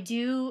I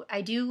do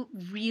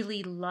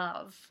really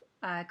love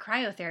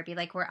cryotherapy,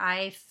 like where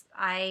I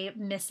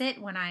miss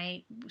it when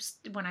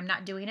I'm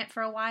not doing it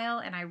for a while,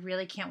 and I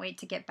really can't wait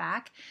to get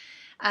back.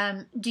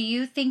 Do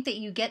you think that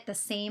you get the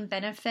same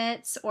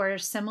benefits or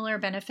similar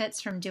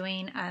benefits from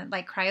doing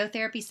like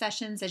cryotherapy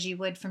sessions as you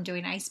would from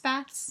doing ice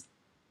baths?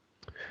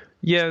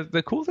 Yeah,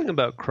 the cool thing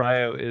about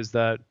cryo is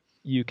that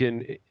you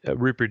can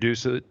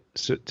reproduce it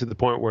to the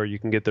point where you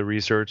can get the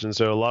research. And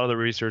so a lot of the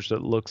research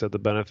that looks at the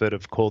benefit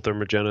of cold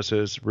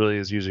thermogenesis really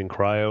is using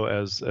cryo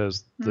as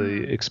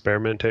the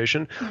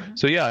experimentation. Mm-hmm.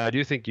 So yeah, I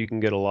do think you can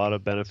get a lot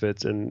of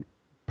benefits and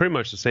pretty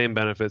much the same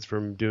benefits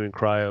from doing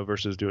cryo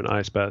versus doing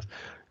ice bath.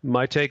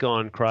 My take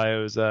on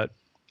cryo is that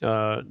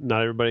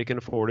not everybody can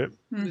afford it.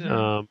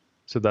 Mm-hmm.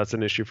 So that's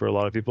an issue for a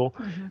lot of people.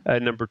 Mm-hmm.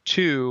 And number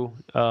two,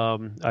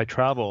 I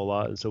travel a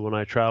lot. And so when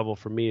I travel,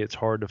 for me, it's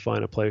hard to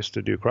find a place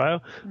to do cryo.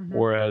 Mm-hmm.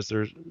 Whereas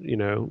there's,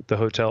 the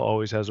hotel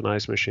always has an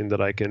ice machine that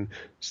I can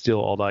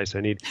steal all the ice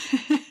I need,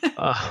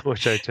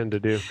 which I tend to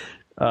do.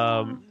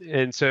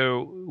 And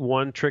so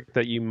one trick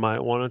that you might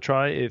want to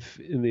try if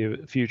in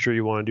the future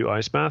you want to do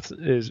ice bath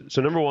is,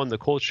 so number one, the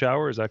cold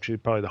shower is actually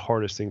probably the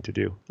hardest thing to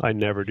do. I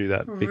never do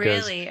that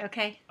because Really?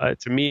 Okay.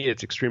 to me,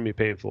 it's extremely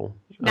painful.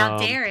 Now,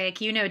 Derek,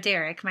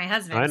 Derek, my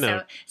husband. I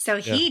know. So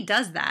he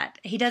does that.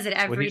 He does it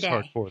every he's day.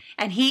 Hardcore.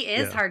 And he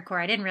is Yeah.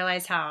 hardcore. I didn't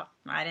realize. Now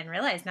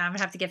I'm going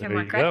to have to give him There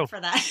more you credit go. for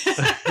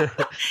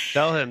that.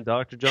 Tell him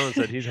Dr. Jones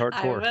said he's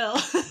hardcore.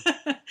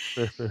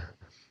 I will.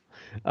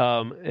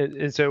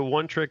 And so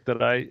one trick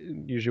that I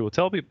usually will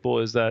tell people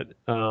is that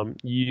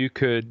you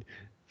could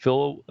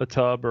fill a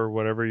tub or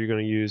whatever you're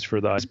going to use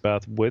for the ice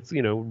bath with,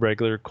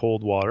 regular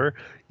cold water,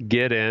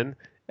 get in,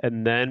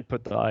 and then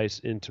put the ice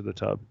into the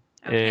tub.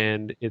 Okay.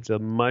 And it's a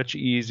much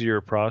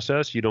easier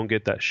process. You don't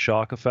get that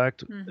shock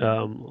effect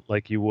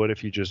like you would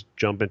if you just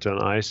jump into an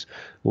ice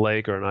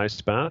lake or an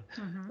ice bath.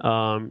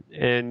 And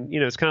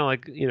it's kind of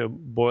like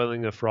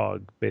boiling a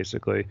frog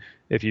basically.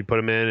 If you put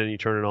them in and you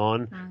turn it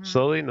on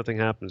slowly, nothing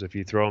happens. If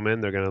you throw them in,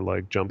 they're going to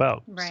like jump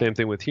out. Right. Same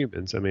thing with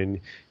humans. I mean,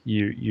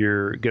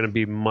 you're going to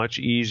be much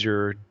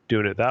easier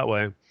doing it that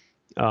way.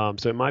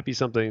 So it might be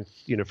something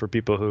for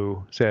people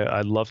who say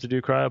I'd love to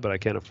do cryo but I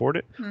can't afford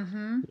it.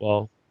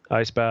 Well,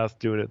 ice bath,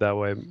 doing it that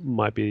way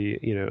might be,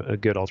 a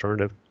good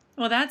alternative.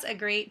 Well, that's a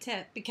great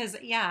tip because,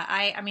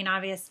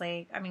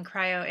 obviously,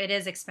 cryo, it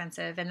is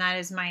expensive. And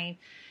that's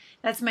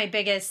my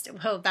biggest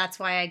hope. That's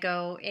why I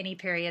go any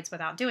periods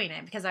without doing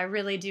it because I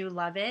really do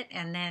love it.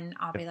 And then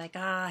I'll be like,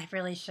 I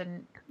really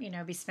shouldn't,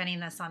 be spending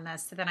this on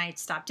this. So then I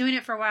stop doing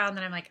it for a while and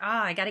then I'm like,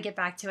 I got to get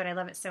back to it. I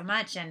love it so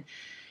much. And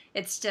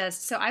it's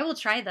just, so I will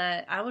try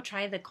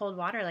the cold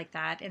water like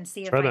that and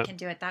see if I can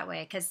do it that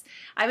way. Cause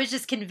I was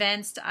just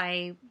convinced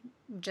I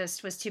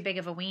just was too big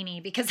of a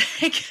weenie because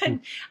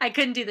I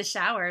couldn't do the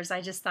showers.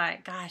 I just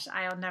thought, gosh,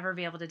 I'll never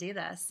be able to do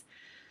this.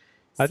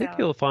 I think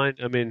you'll find,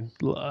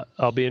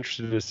 I'll be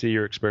interested to see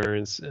your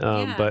experience,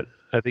 but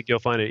I think you'll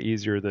find it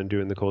easier than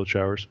doing the cold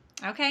showers.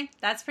 Okay,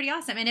 that's pretty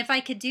awesome. And if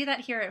I could do that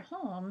here at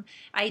home,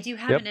 I do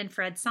have an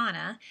infrared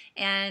sauna,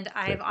 and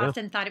I've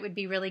often thought it would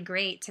be really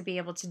great to be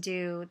able to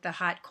do the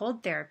hot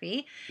cold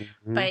therapy.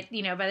 But,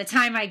 by the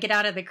time I get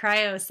out of the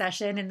cryo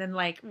session and then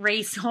like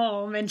race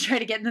home and try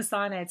to get in the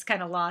sauna, it's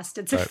kind of lost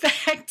its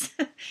effect.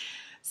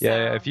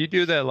 Yeah, if you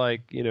do that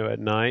at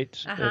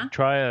night,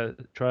 try a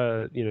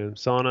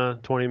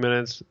sauna 20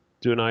 minutes,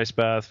 do an ice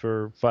bath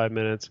for 5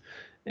 minutes,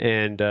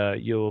 and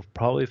you'll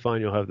probably find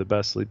you'll have the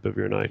best sleep of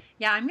your night.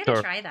 Yeah, I'm going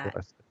to try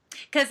that.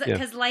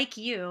 Because like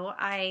you,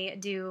 I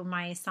do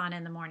my sauna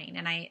in the morning,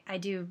 and I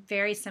do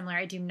very similar.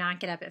 I do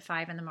not get up at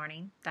 5 in the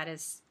morning. That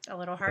is a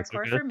little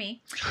hardcore for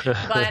me.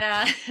 But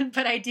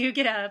I do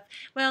get up.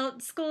 Well,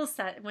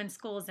 when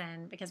school's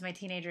in, because my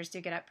teenagers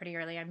do get up pretty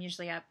early. I'm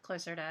usually up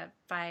closer to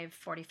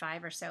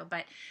 5:45 or so.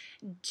 But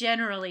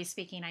generally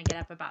speaking, I get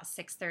up about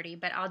 6:30.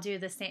 But I'll do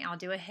the same. I'll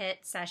do a HIIT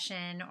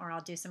session, or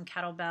I'll do some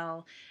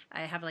kettlebell.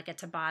 I have like a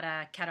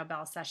Tabata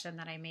kettlebell session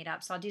that I made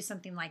up. So I'll do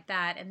something like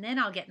that, and then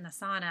I'll get in the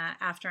sauna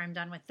after I'm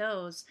done with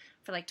those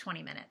for like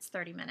 20 minutes,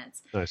 30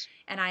 minutes. Nice.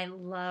 And I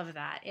love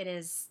that. It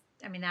is.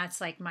 That's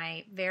like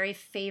my very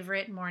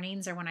favorite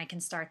mornings are when I can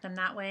start them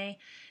that way.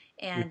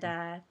 And,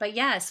 but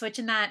yeah,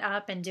 switching that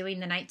up and doing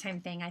the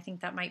nighttime thing, I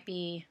think that might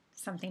be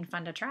something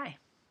fun to try.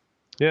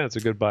 Yeah, it's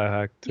a good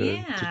biohack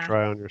to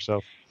try on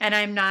yourself. And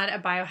I'm not a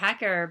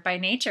biohacker by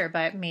nature,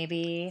 but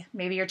maybe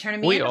you're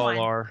turning me into one. We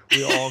all are.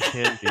 We all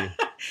can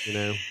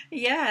be,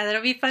 Yeah,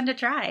 that'll be fun to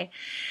try.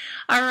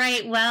 All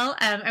right. Well,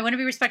 I want to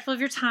be respectful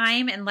of your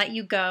time and let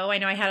you go. I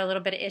know I had a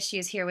little bit of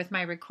issues here with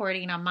my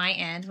recording on my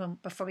end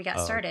before we got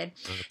started.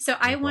 So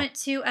I want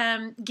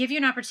to give you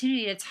an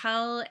opportunity to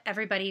tell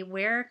everybody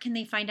where can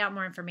they find out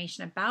more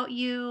information about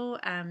you.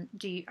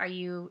 Are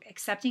you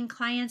accepting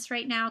clients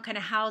right now? Kind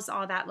of how's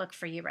all that look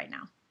for you right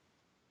now?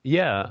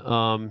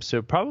 Yeah.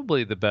 So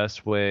probably the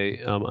best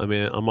way,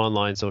 I'm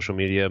online social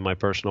media. My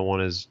personal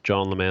one is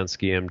John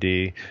Limansky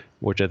MD,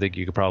 which I think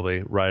you could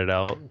probably write it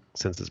out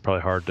since it's probably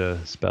hard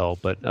to spell.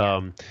 But,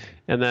 and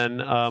then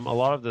a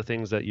lot of the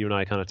things that you and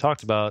I kind of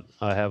talked about,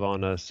 I have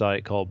on a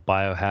site called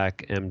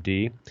Biohack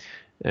MD.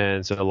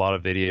 And so a lot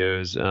of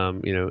videos,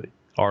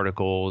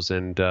 articles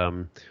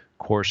and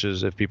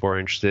courses if people are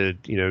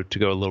interested, to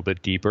go a little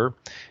bit deeper.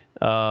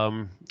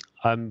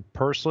 I'm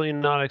personally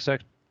not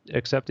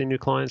accepting new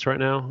clients right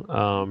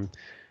now.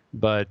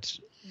 But,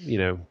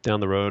 down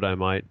the road, I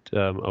might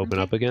open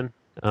up again.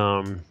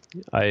 Um,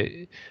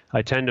 I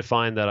tend to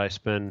find that I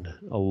spend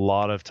a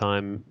lot of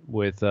time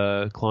with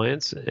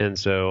clients, and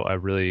so I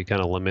really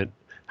kind of limit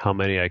how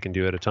many I can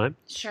do at a time.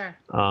 Sure.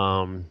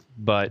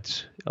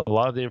 But a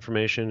lot of the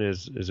information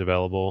is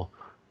available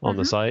on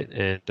the site,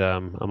 and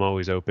I'm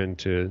always open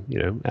to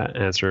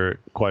answer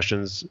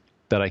questions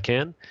that I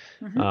can.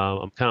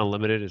 I'm kind of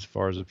limited as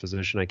far as a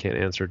physician. I can't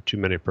answer too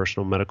many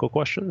personal medical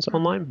questions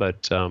online,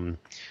 but I'm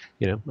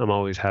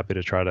always happy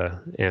to try to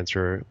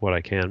answer what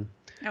I can.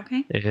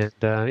 Okay.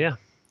 And yeah.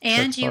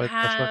 And Do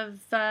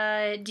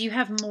you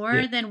have more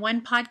Yeah. than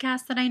one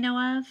podcast that I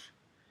know of?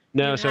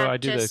 No, You so have I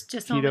do the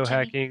just one with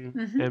Keto Jimmy? Hacking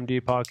MD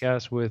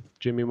podcast with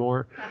Jimmy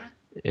Moore,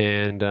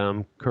 and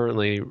I'm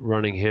currently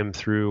running him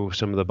through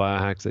some of the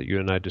biohacks that you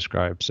and I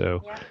described.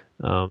 So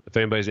if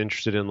anybody's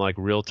interested in like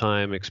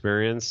real-time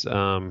experience,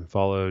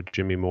 follow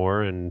Jimmy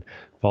Moore and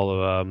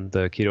follow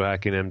the Keto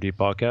Hacking MD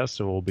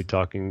podcast, and we'll be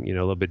talking a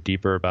little bit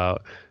deeper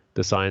about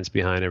the science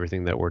behind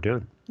everything that we're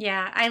doing.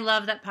 Yeah, I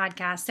love that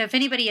podcast. So if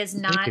anybody is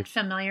not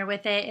familiar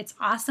with it, it's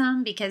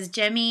awesome because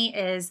Jimmy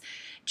is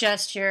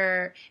just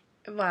your,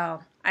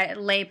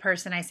 lay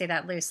person. I say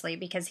that loosely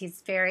because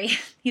he's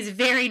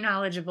very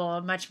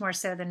knowledgeable, much more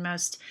so than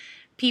most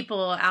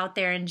people out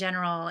there in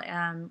general,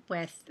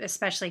 with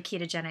especially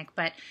ketogenic.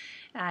 But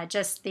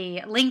just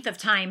the length of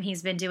time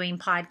he's been doing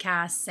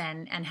podcasts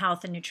and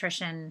health and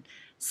nutrition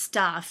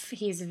stuff,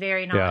 he's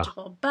very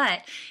knowledgeable.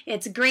 But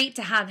it's great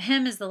to have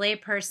him as the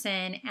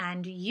layperson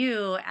and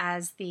you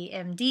as the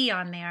MD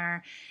on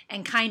there,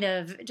 and kind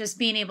of just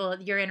being able,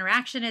 your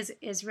interaction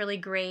is really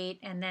great,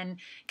 and then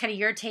kind of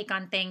your take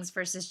on things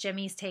versus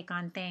Jimmy's take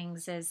on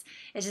things is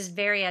just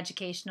very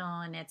educational,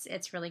 and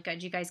it's really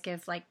good. You guys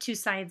give like two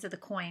sides of the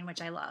coin,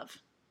 which I love.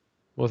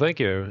 Well, thank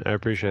you. I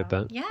appreciate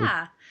that.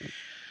 Yeah.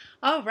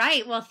 All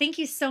right. Well, thank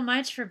you so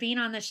much for being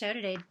on the show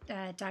today,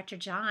 Dr.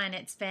 John.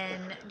 It's been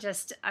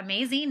just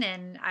amazing,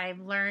 and I've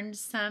learned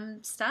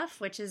some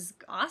stuff, which is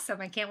awesome.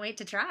 I can't wait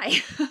to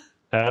try.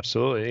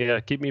 Absolutely.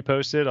 Yeah. Keep me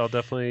posted. I'll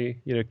definitely,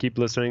 keep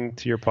listening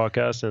to your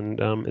podcast, and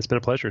it's been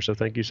a pleasure. So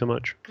thank you so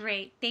much.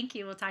 Great. Thank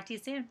you. We'll talk to you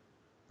soon.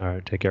 All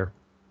right. Take care.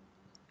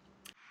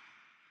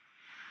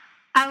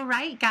 All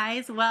right,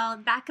 guys. Well,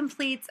 that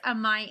completes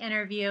my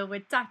interview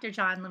with Dr.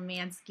 John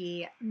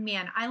Limansky.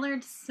 Man, I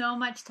learned so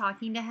much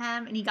talking to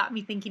him, and he got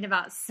me thinking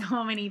about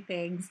so many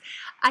things.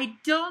 I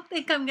don't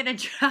think I'm going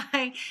to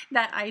try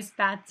that ice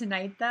bath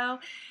tonight, though.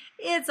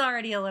 It's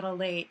already a little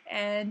late,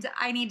 and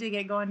I need to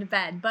get going to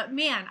bed. But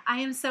man, I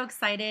am so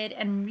excited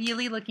and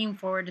really looking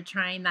forward to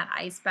trying that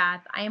ice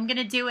bath. I am going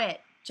to do it,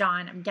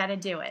 John. I'm going to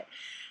do it.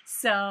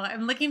 So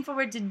I'm looking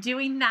forward to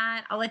doing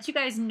that. I'll let you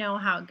guys know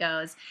how it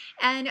goes.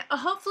 And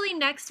hopefully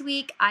next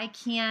week I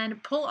can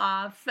pull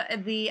off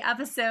the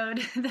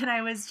episode that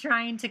I was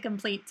trying to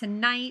complete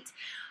tonight,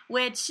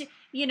 which,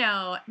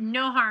 no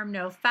harm,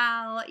 no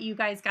foul. You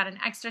guys got an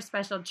extra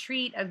special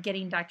treat of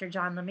getting Dr.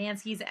 John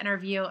Limansky's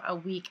interview a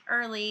week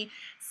early.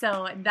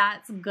 So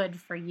that's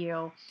good for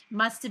you.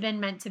 Must have been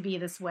meant to be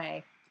this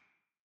way.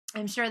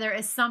 I'm sure there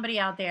is somebody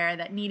out there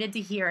that needed to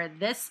hear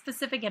this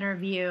specific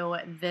interview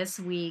this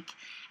week.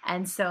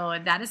 And so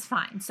that is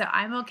fine. So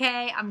I'm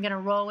okay. I'm going to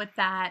roll with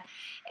that.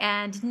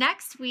 And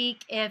next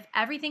week, if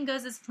everything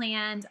goes as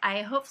planned,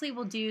 I hopefully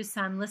will do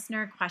some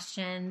listener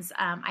questions.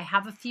 I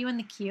have a few in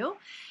the queue.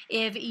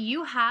 If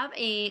you have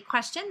a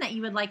question that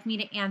you would like me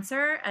to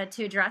answer,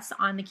 to address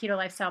on the Keto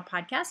Lifestyle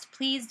Podcast,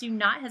 please do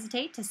not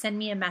hesitate to send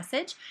me a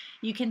message.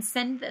 You can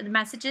send the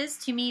messages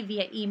to me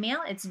via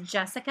email. It's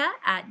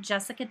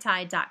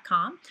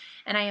jessica@jessicatai.com.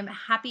 And I am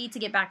happy to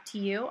get back to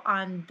you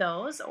on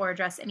those or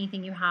address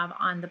anything you have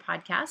on the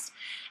podcast.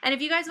 And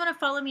if you guys want to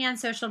follow me on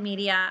social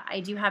media,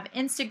 I do have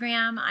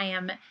Instagram. I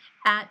am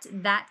at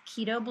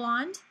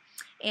thatketoblonde.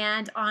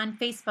 And on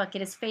Facebook,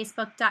 it is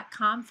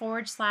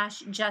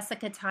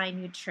facebook.com/Jessica Tai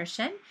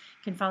Nutrition.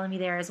 You can follow me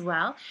there as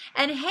well.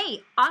 And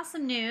hey,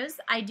 awesome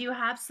news. I do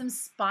have some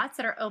spots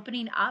that are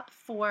opening up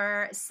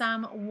for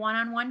some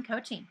one-on-one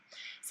coaching.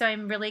 So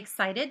I'm really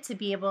excited to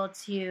be able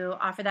to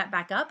offer that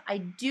back up. I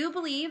do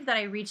believe that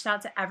I reached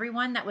out to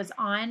everyone that was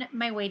on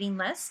my waiting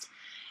list.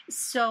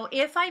 So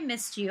if I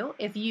missed you,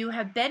 if you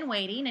have been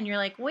waiting and you're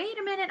like, wait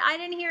a minute, I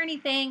didn't hear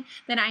anything,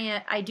 then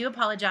I do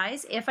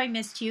apologize. If I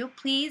missed you,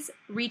 please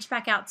reach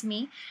back out to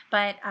me.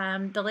 But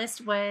the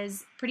list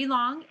was pretty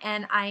long,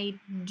 and I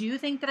do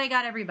think that I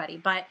got everybody.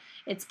 But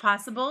it's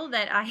possible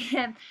that I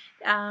have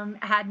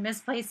had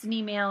misplaced an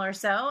email or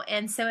so.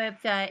 And so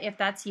if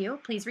that's you,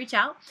 please reach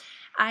out.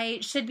 I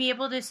should be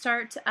able to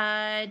start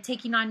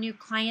taking on new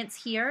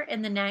clients here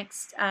in the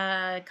next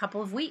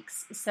couple of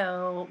weeks.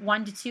 So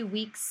 1 to 2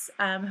 weeks,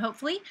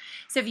 hopefully.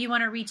 So if you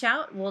want to reach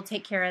out, we'll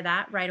take care of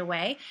that right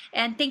away.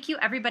 And thank you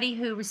everybody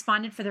who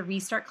responded for the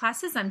restart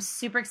classes. I'm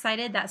super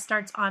excited. That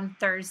starts on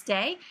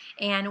Thursday,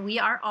 and we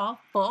are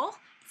all full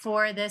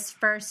for this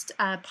first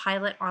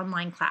pilot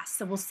online class.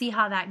 So we'll see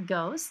how that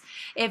goes.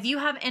 If you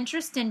have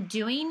interest in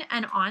doing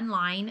an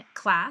online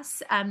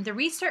class, the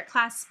Restart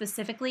class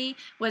specifically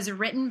was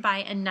written by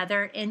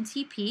another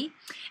NTP,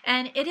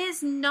 and it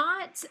is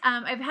not,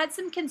 I've had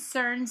some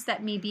concerns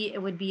that maybe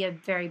it would be a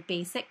very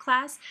basic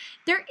class.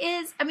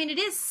 It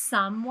is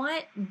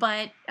somewhat,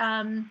 but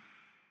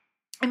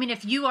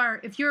if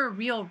you're a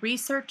real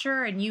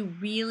researcher and you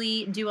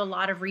really do a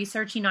lot of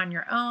researching on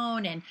your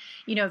own, and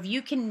if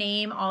you can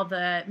name all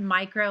the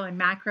micro and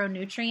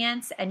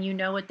macronutrients and you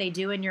know what they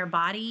do in your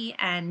body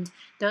and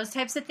those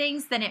types of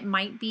things, then it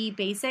might be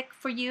basic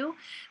for you.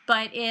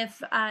 But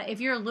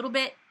if you're a little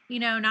bit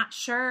not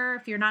sure,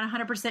 if you're not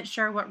 100%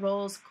 sure what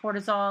roles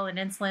cortisol and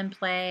insulin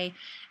play,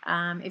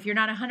 if you're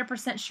not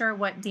 100% sure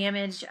what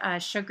damage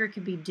sugar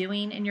could be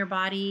doing in your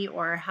body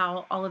or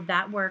how all of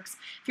that works,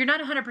 if you're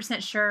not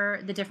 100%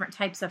 sure the different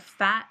types of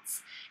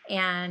fats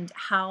and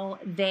how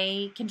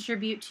they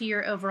contribute to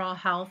your overall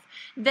health,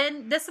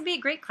 then this will be a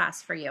great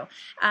class for you.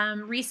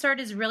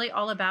 Restart is really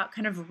all about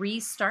kind of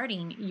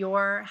restarting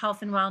your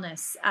health and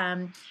wellness,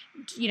 kind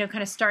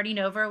of starting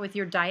over with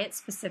your diet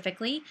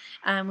specifically.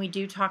 We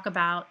do talk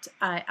about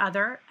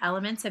other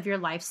elements of your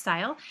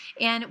lifestyle,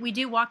 and we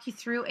do walk you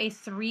through a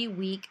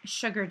 3-week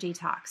sugar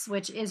detox,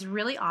 which is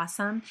really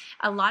awesome.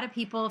 A lot of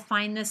people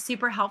find this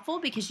super helpful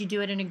because you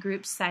do it in a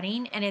group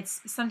setting, and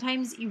it's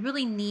sometimes you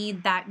really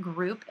need that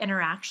group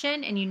interaction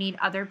and you need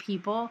other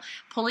people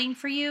pulling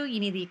for you. You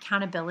need the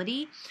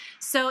accountability.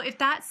 So if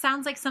that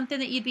sounds like something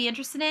that you'd be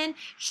interested in,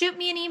 shoot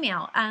me an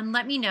email and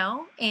let me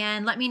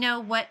know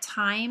what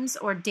times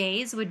or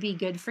days would be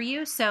good for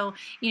you. So,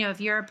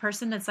 if you're a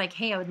person that's like,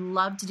 hey, I would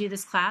love to do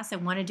this class. I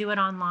want to do it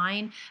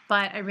online,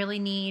 but I really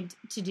need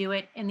to do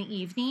it in the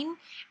evening.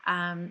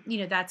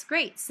 That's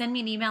great. Send me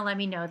an email. Let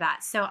me know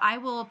that. So I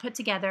will put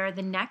together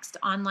the next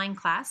online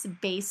class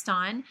based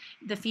on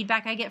the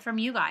feedback I get from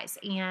you guys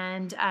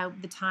and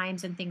the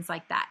times and things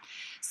like that.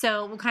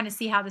 So we'll kind of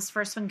see how this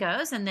first one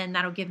goes, and then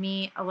that'll give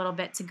me a little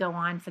bit to go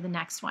on for the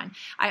next one.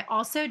 I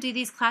also do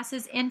these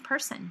classes in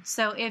person.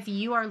 So if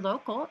you are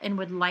local and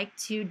would like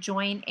to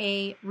join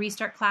a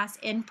Restart class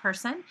in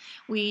person,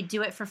 we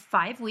do it for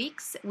 5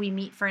 weeks. We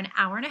meet for an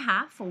hour and a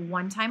half,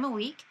 one time a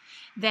week.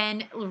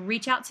 Then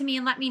reach out to me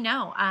and let me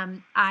know.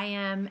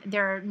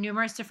 There are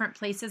numerous different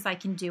places I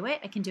can do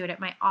it. I can do it at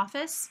my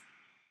office,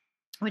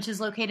 which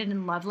is located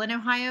in Loveland,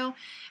 Ohio.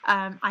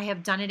 I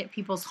have done it at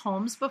people's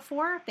homes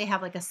before. They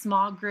have like a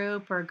small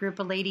group or a group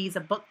of ladies, a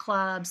book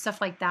club, stuff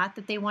like that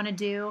they want to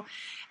do.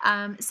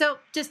 So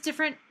just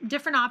different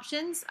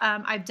options.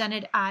 I've done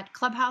it at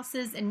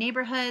clubhouses and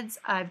neighborhoods.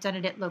 I've done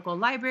it at local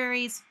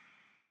libraries.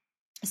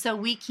 So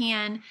we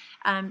can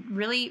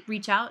really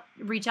reach out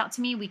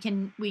to me. We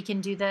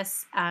can do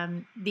this,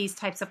 these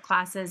types of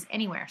classes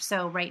anywhere.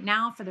 So right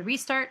now for the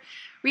Restart,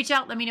 reach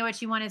out, let me know what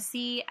you want to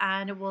see,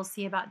 and we'll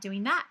see about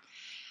doing that.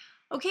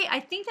 Okay, I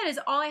think that is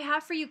all I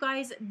have for you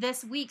guys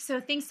this week. So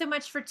thanks so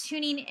much for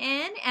tuning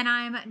in, and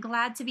I'm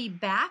glad to be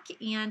back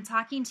and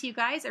talking to you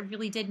guys. I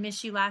really did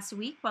miss you last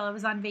week while I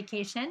was on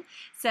vacation.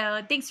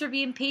 So thanks for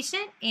being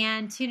patient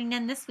and tuning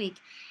in this week.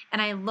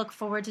 And I look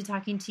forward to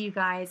talking to you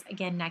guys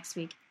again next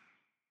week.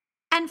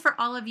 And for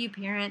all of you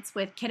parents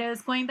with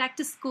kiddos going back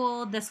to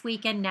school this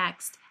week and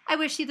next, I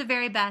wish you the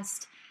very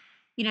best.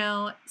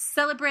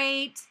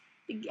 Celebrate,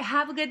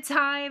 have a good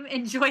time,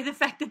 enjoy the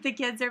fact that the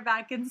kids are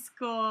back in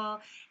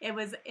school.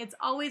 It's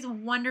always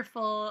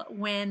wonderful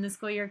when the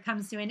school year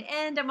comes to an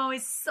end. I'm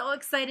always so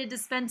excited to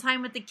spend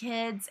time with the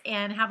kids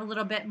and have a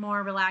little bit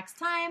more relaxed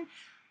time.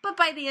 But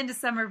by the end of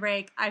summer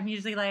break, I'm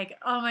usually like,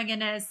 oh my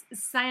goodness,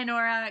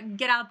 sayonara,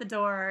 get out the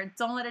door.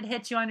 Don't let it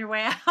hit you on your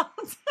way out.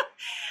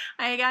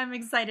 I'm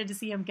excited to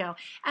see him go.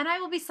 And I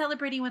will be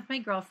celebrating with my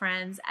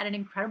girlfriends at an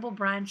incredible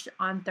brunch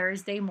on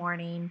Thursday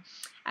morning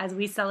as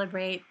we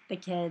celebrate the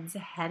kids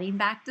heading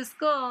back to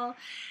school.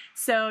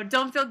 So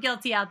don't feel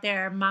guilty out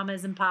there,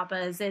 mamas and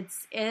papas.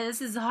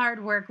 This is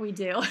hard work we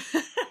do.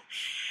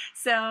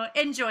 So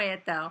enjoy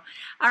it though.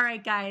 All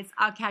right, guys,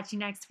 I'll catch you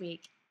next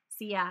week.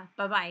 See ya.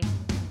 Bye-bye.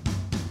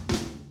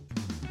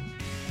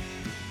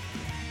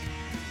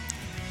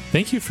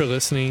 Thank you for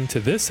listening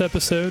to this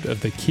episode of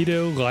the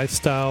Keto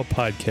Lifestyle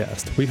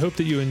Podcast. We hope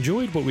that you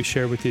enjoyed what we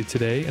shared with you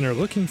today and are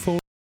looking forward